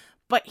gear.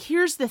 But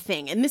here's the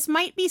thing, and this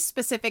might be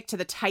specific to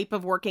the type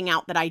of working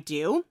out that I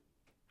do,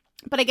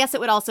 but I guess it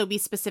would also be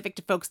specific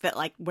to folks that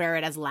like wear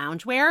it as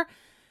loungewear.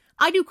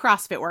 I do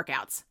CrossFit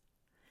workouts.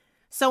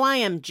 So I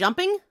am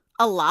jumping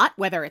a lot,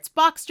 whether it's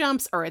box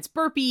jumps or it's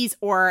burpees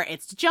or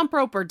it's jump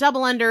rope or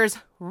double unders,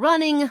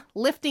 running,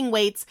 lifting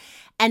weights,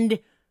 and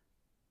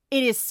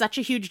it is such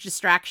a huge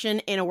distraction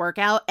in a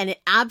workout, and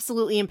it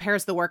absolutely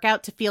impairs the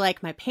workout to feel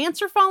like my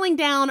pants are falling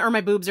down or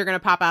my boobs are going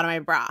to pop out of my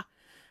bra.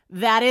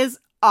 That is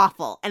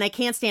awful, and I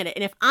can't stand it.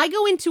 And if I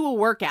go into a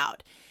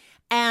workout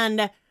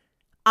and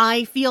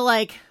I feel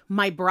like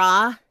my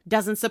bra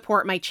doesn't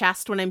support my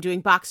chest when I'm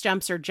doing box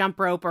jumps or jump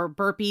rope or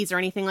burpees or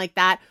anything like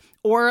that,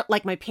 or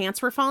like my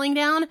pants were falling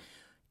down,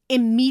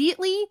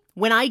 immediately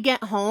when I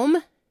get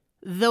home,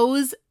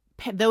 those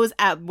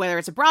whether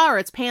it's a bra or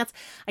it's pants,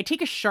 I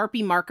take a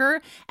Sharpie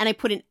marker and I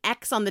put an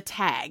X on the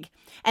tag.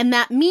 And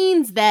that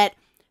means that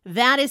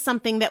is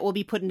something that will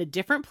be put in a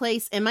different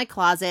place in my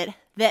closet,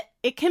 that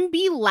it can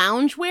be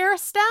loungewear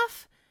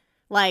stuff,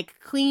 like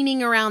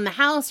cleaning around the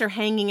house or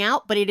hanging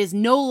out, but it is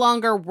no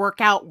longer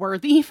workout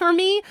worthy for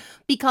me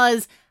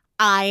because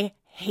I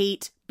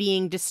hate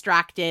being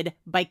distracted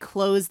by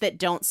clothes that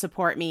don't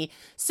support me.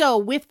 So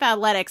with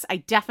Fabletics, I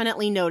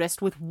definitely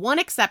noticed, with one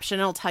exception,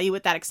 I'll tell you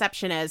what that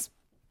exception is,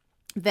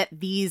 that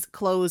these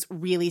clothes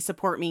really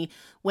support me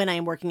when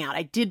I'm working out.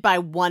 I did buy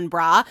one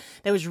bra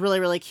that was really,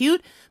 really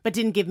cute, but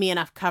didn't give me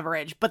enough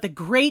coverage. But the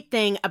great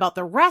thing about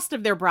the rest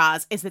of their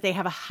bras is that they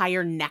have a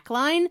higher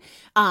neckline,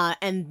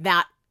 and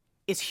that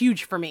is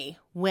huge for me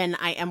when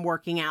I am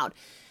working out.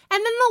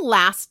 And then the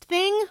last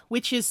thing,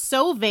 which is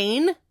so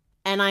vain,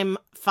 and I'm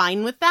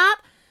fine with that,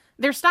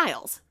 their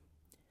styles.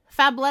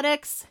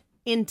 Fabletics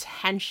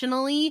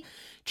intentionally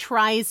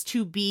tries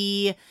to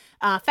be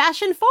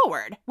fashion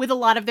forward with a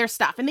lot of their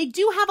stuff. And they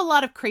do have a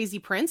lot of crazy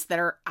prints that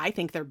I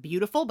think they're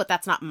beautiful, but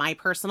that's not my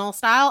personal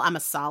style. I'm a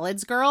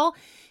solids girl.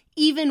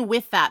 Even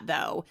with that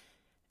though,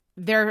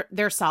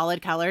 their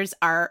solid colors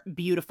are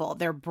beautiful.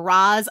 Their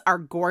bras are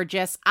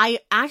gorgeous. I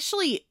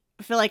actually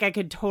feel like I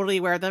could totally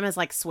wear them as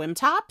like swim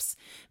tops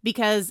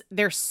because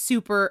they're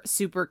super,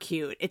 super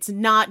cute. It's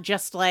not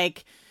just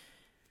like,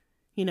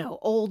 you know,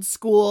 old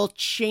school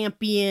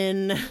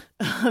Champion,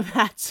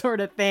 that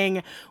sort of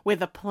thing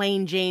with a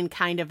plain Jane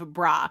kind of a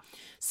bra.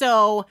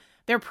 So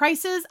their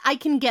prices, I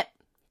can get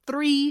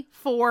 3,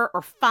 4,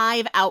 or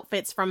 5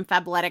 outfits from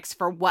Fabletics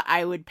for what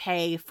I would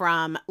pay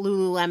from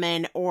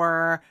Lululemon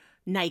or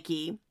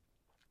Nike.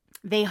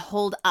 They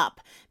hold up.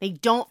 They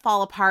don't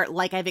fall apart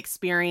like I've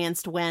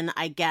experienced when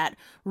I get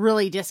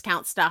really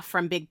discount stuff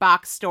from big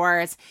box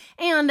stores.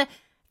 And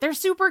they're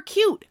super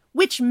cute,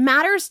 which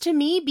matters to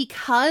me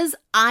because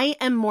I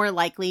am more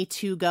likely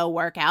to go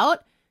work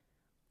out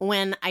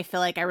when I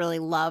feel like I really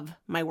love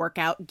my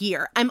workout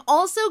gear. I'm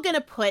also going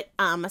to put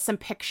some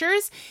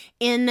pictures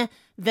in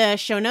the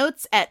show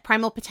notes at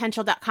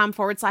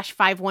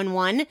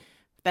primalpotential.com/511.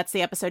 That's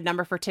the episode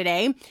number for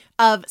today,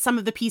 of some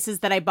of the pieces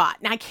that I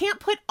bought. Now, I can't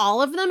put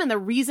all of them, and the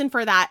reason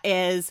for that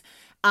is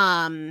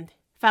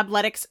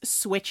Fabletics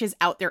switches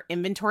out their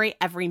inventory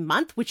every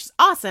month, which is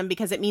awesome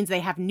because it means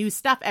they have new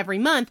stuff every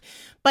month,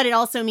 but it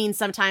also means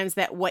sometimes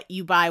that what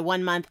you buy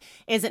one month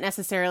isn't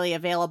necessarily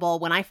available.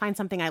 When I find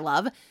something I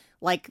love,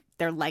 like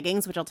their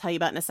leggings, which I'll tell you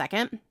about in a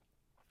second,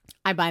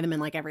 I buy them in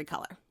like every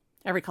color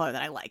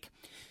that I like.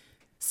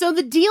 So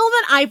the deal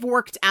that I've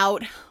worked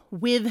out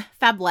with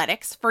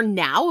Fabletics for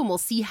now, and we'll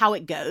see how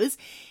it goes,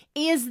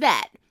 is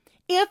that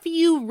if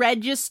you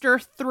register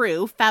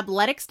through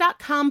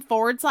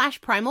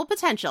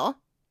fabletics.com/primalpotential,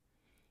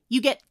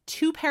 you get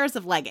 2 pairs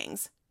of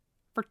leggings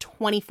for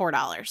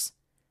 $24,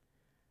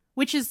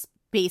 which is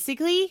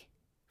basically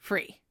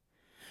free.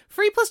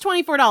 free plus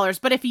 $24.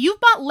 But if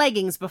you've bought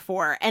leggings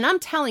before, and I'm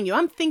telling you,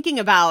 I'm thinking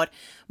about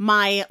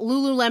my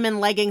Lululemon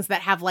leggings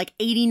that have like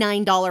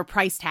 $89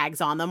 price tags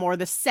on them, or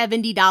the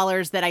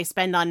 $70 that I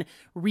spend on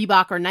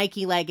Reebok or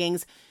Nike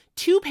leggings,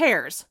 2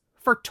 pairs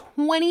for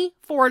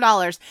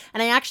 $24.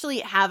 And I actually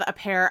have a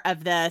pair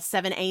of the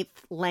 7/8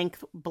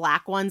 length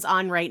black ones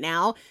on right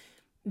now.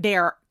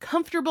 They're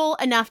comfortable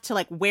enough to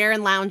like wear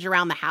and lounge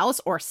around the house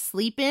or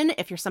sleep in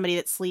if you're somebody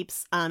that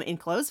sleeps in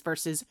clothes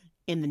versus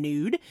in the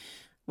nude,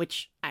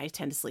 which I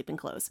tend to sleep in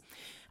clothes.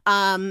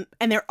 And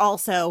they're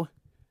also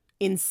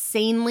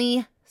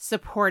insanely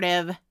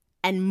supportive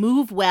and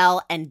move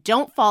well and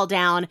don't fall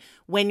down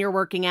when you're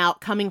working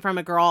out, coming from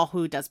a girl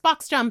who does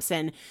box jumps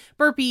and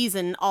burpees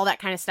and all that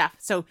kind of stuff.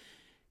 So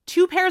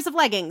 2 pairs of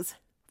leggings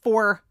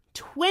for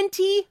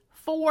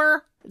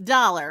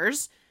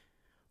 $24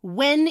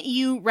 when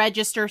you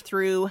register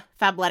through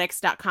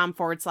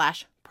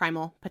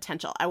fabletics.com/primal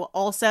potential. I will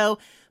also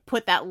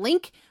put that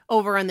link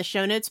over on the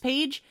show notes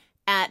page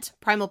at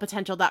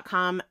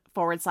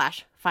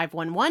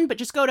primalpotential.com/511, but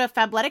just go to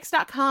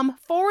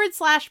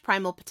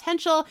fabletics.com/primal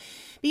potential.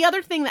 The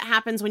other thing that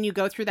happens when you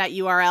go through that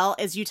URL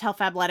is you tell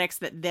Fabletics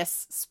that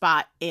this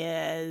spot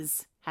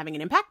is having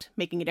an impact,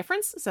 making a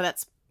difference. So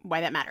that's why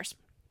that matters.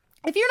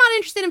 If you're not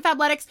interested in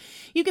Fabletics,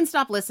 you can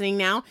stop listening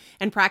now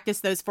and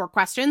practice those 4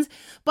 questions.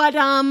 But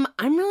I'm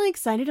really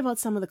excited about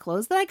some of the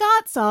clothes that I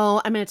got,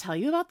 so I'm going to tell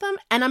you about them.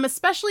 And I'm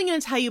especially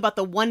going to tell you about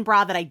the one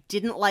bra that I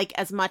didn't like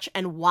as much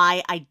and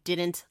why I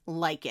didn't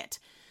like it.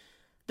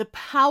 The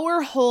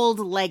Power Hold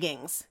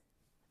leggings.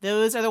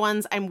 Those are the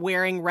ones I'm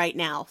wearing right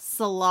now.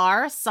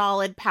 Solar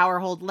Solid Power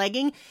Hold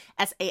Legging,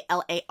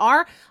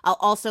 SALAR. I'll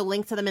also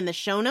link to them in the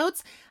show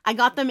notes. I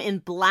got them in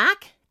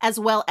black as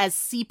well as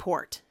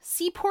Seaport.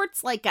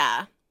 Seaport's like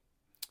a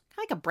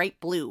bright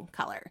blue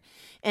color.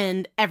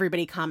 And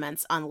everybody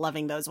comments on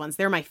loving those ones.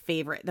 They're my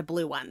favorite, the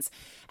blue ones.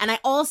 And I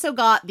also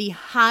got the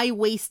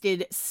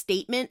high-waisted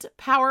Statement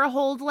Power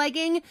Hold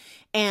legging.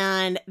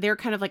 And they're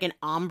kind of like an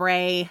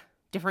ombre,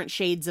 different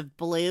shades of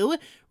blue.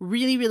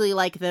 Really, really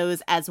like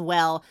those as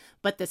well.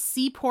 But the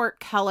Seaport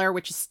color,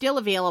 which is still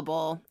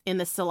available in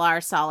the Solar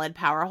Solid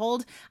Power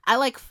Hold, I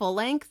like full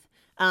length.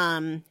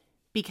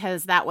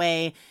 Because that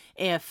way,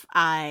 if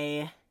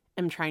I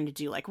am trying to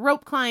do like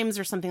rope climbs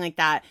or something like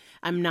that,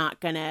 I'm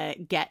not gonna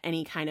get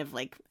any kind of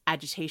like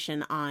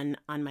agitation on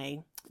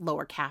my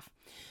lower calf.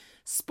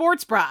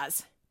 Sports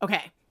bras.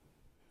 Okay.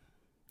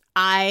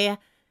 I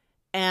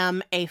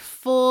am a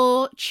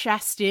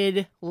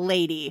full-chested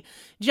lady.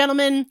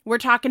 Gentlemen, we're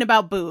talking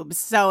about boobs.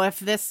 So if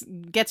this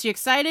gets you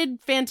excited,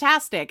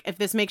 fantastic. If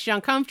this makes you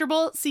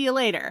uncomfortable, see you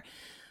later.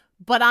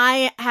 But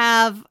I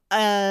have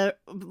a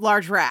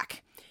large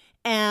rack.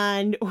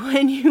 And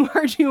when you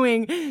are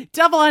doing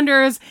double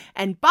unders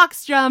and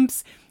box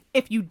jumps,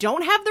 if you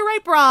don't have the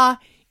right bra,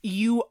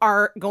 you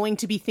are going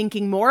to be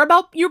thinking more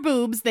about your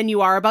boobs than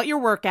you are about your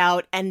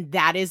workout. And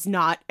that is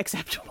not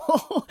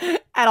acceptable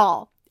at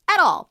all. At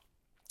all.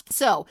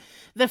 So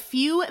the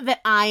few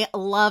that I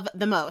love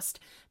the most,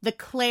 the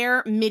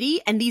Claire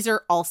Midi, and these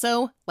are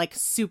also like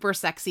super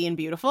sexy and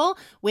beautiful,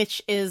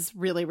 which is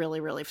really, really,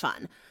 really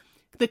fun.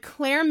 The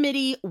Claire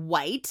Midi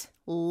White,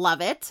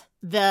 love it.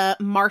 The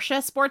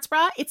Marcia sports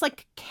bra, it's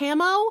like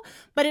camo,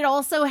 but it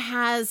also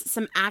has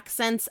some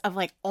accents of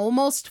like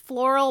almost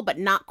floral, but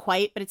not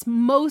quite, but it's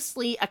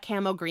mostly a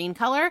camo green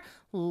color.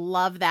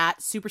 Love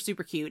that. Super,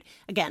 super cute.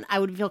 Again, I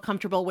would feel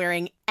comfortable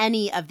wearing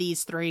any of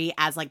these 3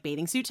 as like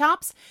bathing suit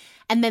tops.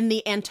 And then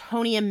the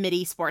Antonia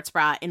Midi sports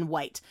bra in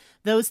white.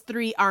 Those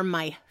 3 are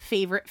my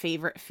favorite.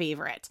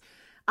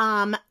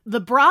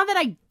 The bra that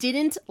I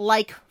didn't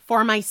like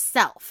for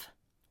myself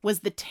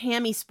was the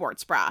Tammy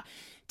sports bra,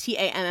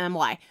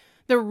 Tammy.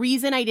 The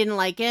reason I didn't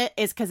like it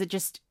is because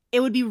it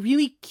would be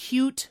really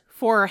cute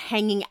for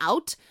hanging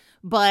out,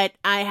 but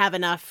I have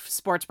enough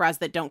sports bras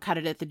that don't cut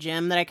it at the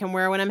gym that I can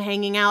wear when I'm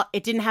hanging out.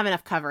 It didn't have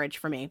enough coverage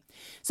for me.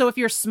 So if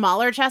you're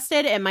smaller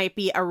chested, it might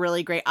be a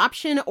really great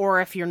option. Or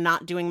if you're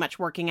not doing much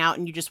working out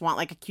and you just want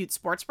like a cute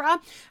sports bra,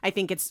 I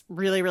think it's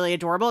really, really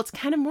adorable. It's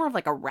kind of more of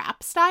like a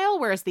wrap style,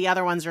 whereas the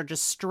other ones are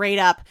just straight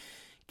up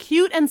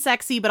cute and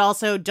sexy, but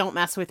also don't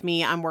mess with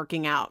me, I'm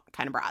working out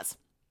kind of bras.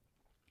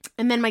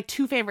 And then my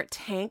 2 favorite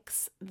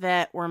tanks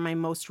that were my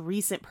most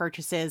recent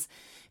purchases,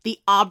 the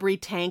Aubrey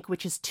tank,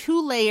 which is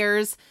 2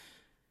 layers,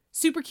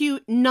 super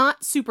cute,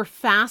 not super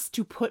fast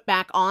to put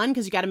back on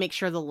because you got to make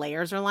sure the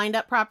layers are lined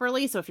up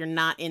properly. So if you're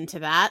not into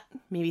that,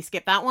 maybe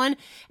skip that one.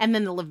 And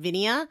then the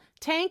Lavinia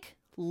tank,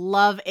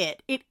 love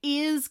it. It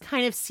is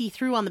kind of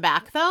see-through on the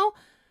back though.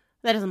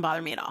 That doesn't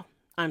bother me at all.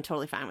 I'm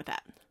totally fine with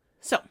that.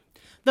 So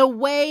the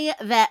way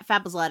that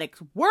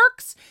Fabletics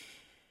works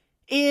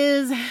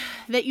is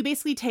that you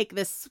basically take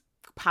this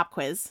pop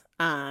quiz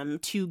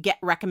to get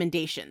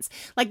recommendations.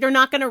 Like they're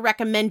not going to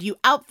recommend you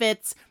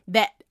outfits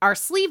that are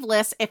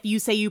sleeveless if you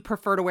say you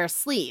prefer to wear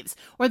sleeves,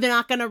 or they're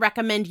not going to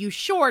recommend you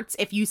shorts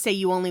if you say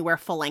you only wear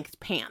full-length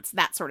pants,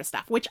 that sort of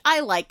stuff, which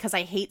I like because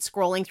I hate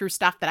scrolling through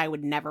stuff that I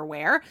would never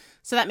wear.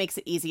 So that makes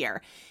it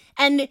easier.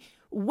 And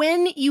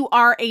when you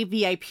are a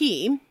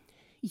VIP,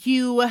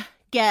 you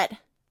get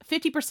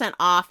 50%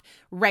 off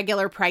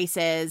regular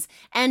prices,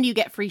 and you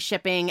get free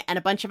shipping and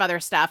a bunch of other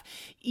stuff.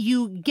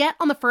 You get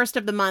on the first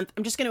of the month.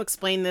 I'm just going to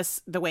explain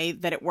this the way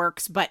that it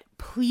works, but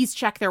please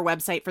check their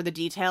website for the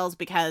details,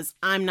 because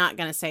I'm not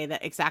going to say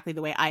that exactly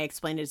the way I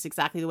explained it is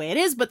exactly the way it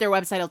is, but their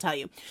website will tell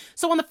you.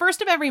 So on the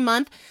first of every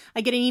month,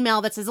 I get an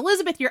email that says,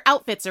 Elizabeth, your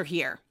outfits are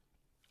here.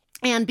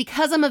 And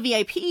because I'm a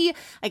VIP,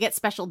 I get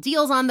special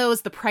deals on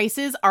those. The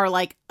prices are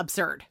like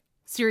absurd.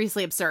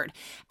 Seriously absurd.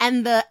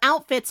 And the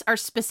outfits are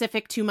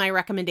specific to my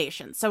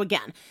recommendations. So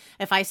again,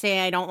 if I say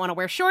I don't want to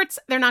wear shorts,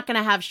 they're not going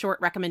to have short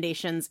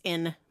recommendations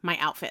in my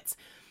outfits.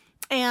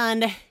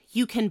 And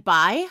you can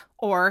buy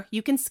or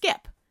you can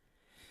skip.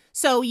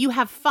 So you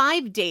have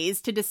 5 days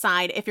to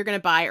decide if you're going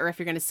to buy or if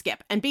you're going to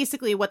skip. And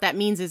basically what that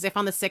means is if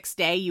on the 6th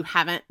day you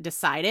haven't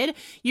decided,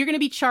 you're going to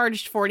be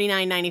charged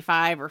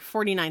 $49.95 or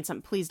 $49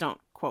 something. Please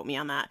don't quote me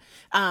on that.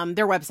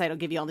 Their website will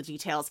give you all the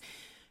details.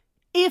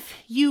 If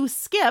you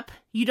skip,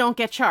 you don't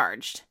get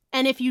charged.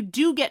 And if you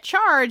do get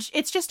charged,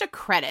 it's just a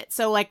credit.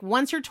 So like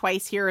once or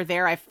twice here or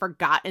there, I've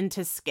forgotten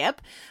to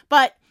skip,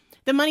 but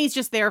the money's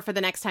just there for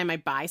the next time I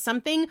buy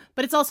something.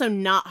 But it's also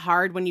not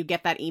hard when you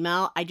get that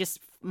email. I just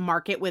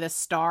mark it with a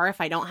star if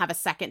I don't have a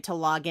second to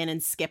log in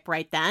and skip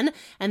right then.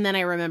 And then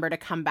I remember to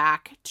come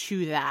back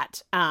to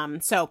that.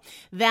 So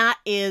that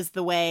is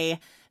the way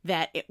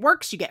that it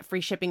works. You get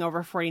free shipping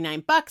over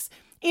 $49.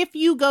 If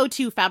you go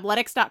to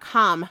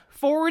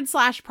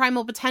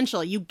fabletics.com/primal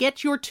potential, you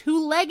get your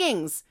 2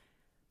 leggings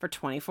for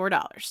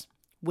 $24,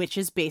 which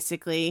is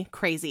basically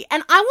crazy.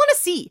 And I want to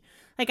see,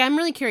 like, I'm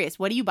really curious.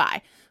 What do you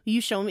buy?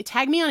 You show me,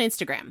 tag me on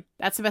Instagram.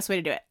 That's the best way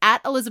to do it.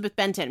 @ Elizabeth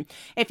Benton.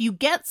 If you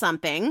get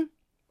something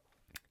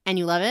and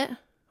you love it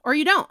or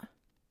you don't,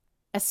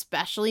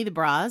 especially the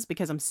bras,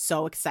 because I'm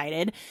so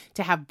excited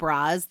to have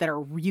bras that are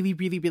really,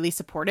 really, really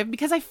supportive,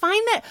 because I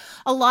find that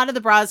a lot of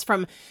the bras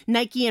from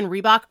Nike and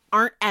Reebok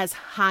aren't as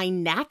high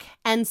neck.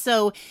 And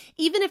so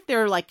even if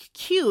they're like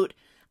cute,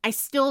 I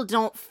still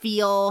don't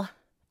feel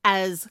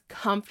as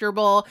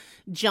comfortable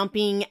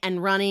jumping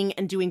and running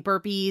and doing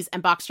burpees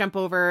and box jump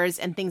overs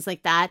and things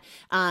like that.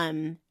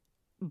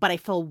 But I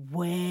feel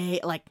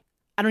way like,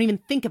 I don't even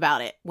think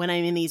about it when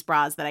I'm in these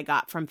bras that I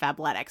got from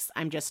Fabletics.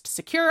 I'm just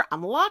secure,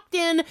 I'm locked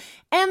in,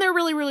 and they're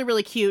really, really,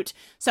 really cute.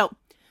 So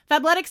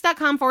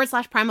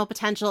fabletics.com/primal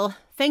potential.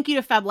 Thank you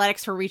to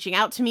Fabletics for reaching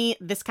out to me.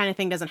 This kind of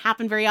thing doesn't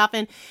happen very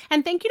often.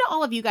 And thank you to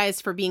all of you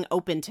guys for being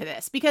open to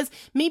this, because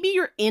maybe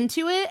you're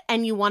into it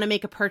and you want to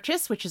make a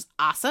purchase, which is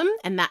awesome,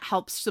 and that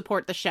helps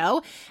support the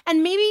show.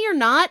 And maybe you're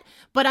not,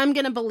 but I'm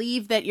going to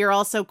believe that you're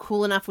also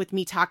cool enough with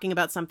me talking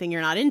about something you're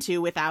not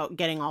into without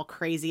getting all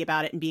crazy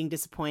about it and being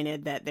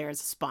disappointed that there's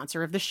a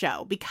sponsor of the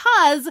show.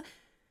 Because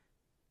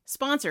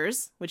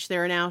sponsors, which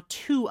there are now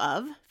 2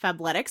 of,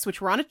 Fabletics,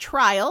 which we're on a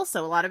trial,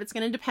 so a lot of it's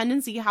going to depend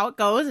and see how it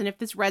goes and if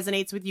this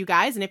resonates with you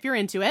guys and if you're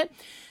into it.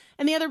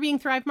 And the other being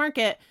Thrive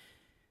Market,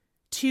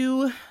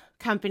 2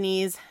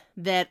 companies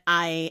that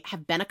I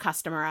have been a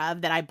customer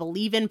of, that I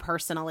believe in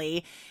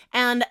personally,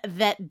 and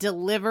that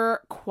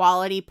deliver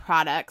quality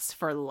products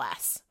for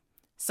less.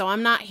 So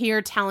I'm not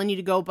here telling you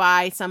to go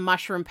buy some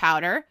mushroom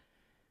powder,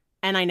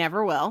 and I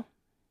never will.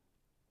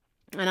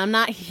 And I'm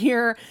not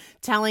here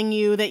telling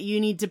you that you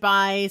need to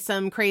buy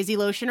some crazy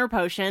lotion or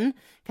potion,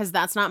 because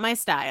that's not my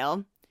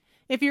style.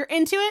 If you're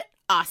into it,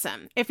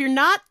 awesome. If you're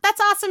not, that's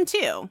awesome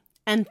too.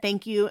 And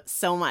thank you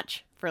so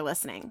much for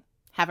listening.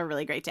 Have a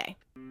really great day.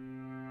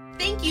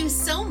 Thank you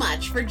so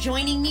much for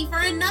joining me for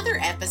another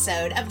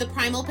episode of the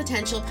Primal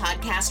Potential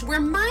Podcast, where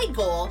my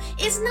goal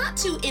is not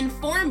to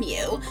inform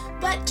you,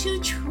 but to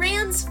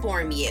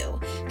transform you.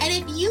 And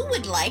if you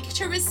would like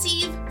to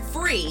receive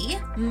free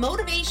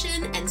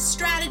motivation and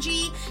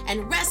strategy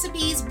and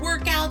recipes,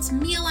 workouts,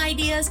 meal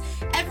ideas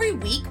every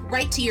week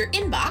right to your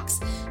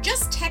inbox,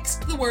 just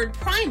text the word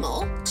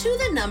primal to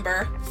the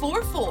number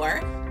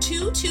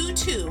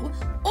 44222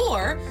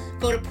 or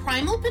go to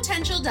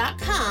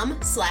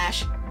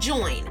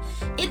primalpotential.com/join.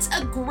 It's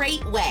a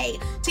great way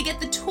to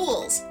get the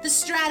tools, the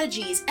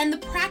strategies, and the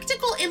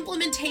practical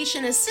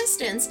implementation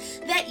assistance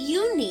that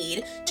you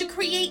need to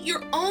create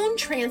your own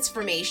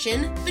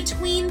transformation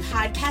between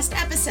podcast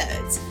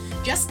episodes.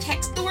 Just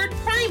text the word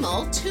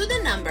primal to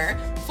the number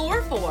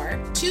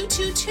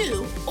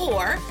 44222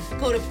 or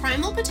go to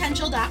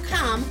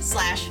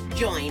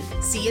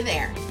primalpotential.com/join. See you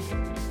there.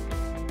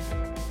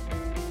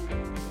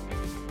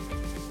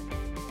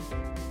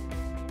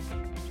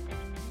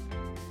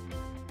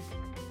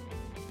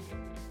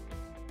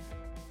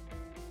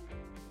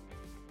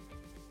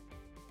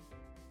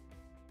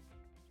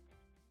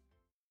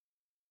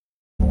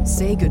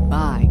 Say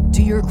goodbye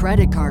to your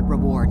credit card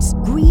rewards.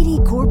 Greedy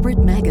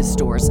corporate mega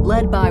stores,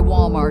 led by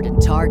Walmart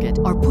and Target,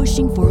 are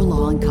pushing for a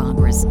law in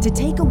Congress to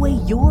take away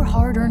your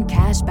hard-earned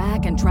cash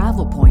back and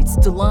travel points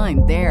to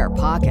line their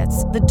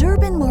pockets. The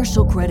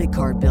Durbin-Marshall credit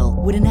card bill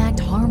would enact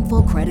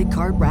harmful credit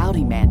card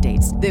routing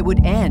mandates that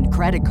would end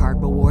credit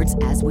card rewards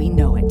as we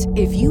know it.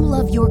 If you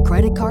love your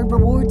credit card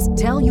rewards,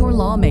 tell your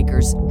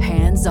lawmakers,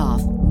 hands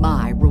off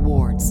my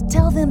rewards.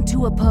 Tell them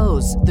to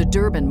oppose the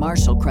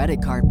Durbin-Marshall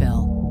credit card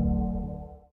bill.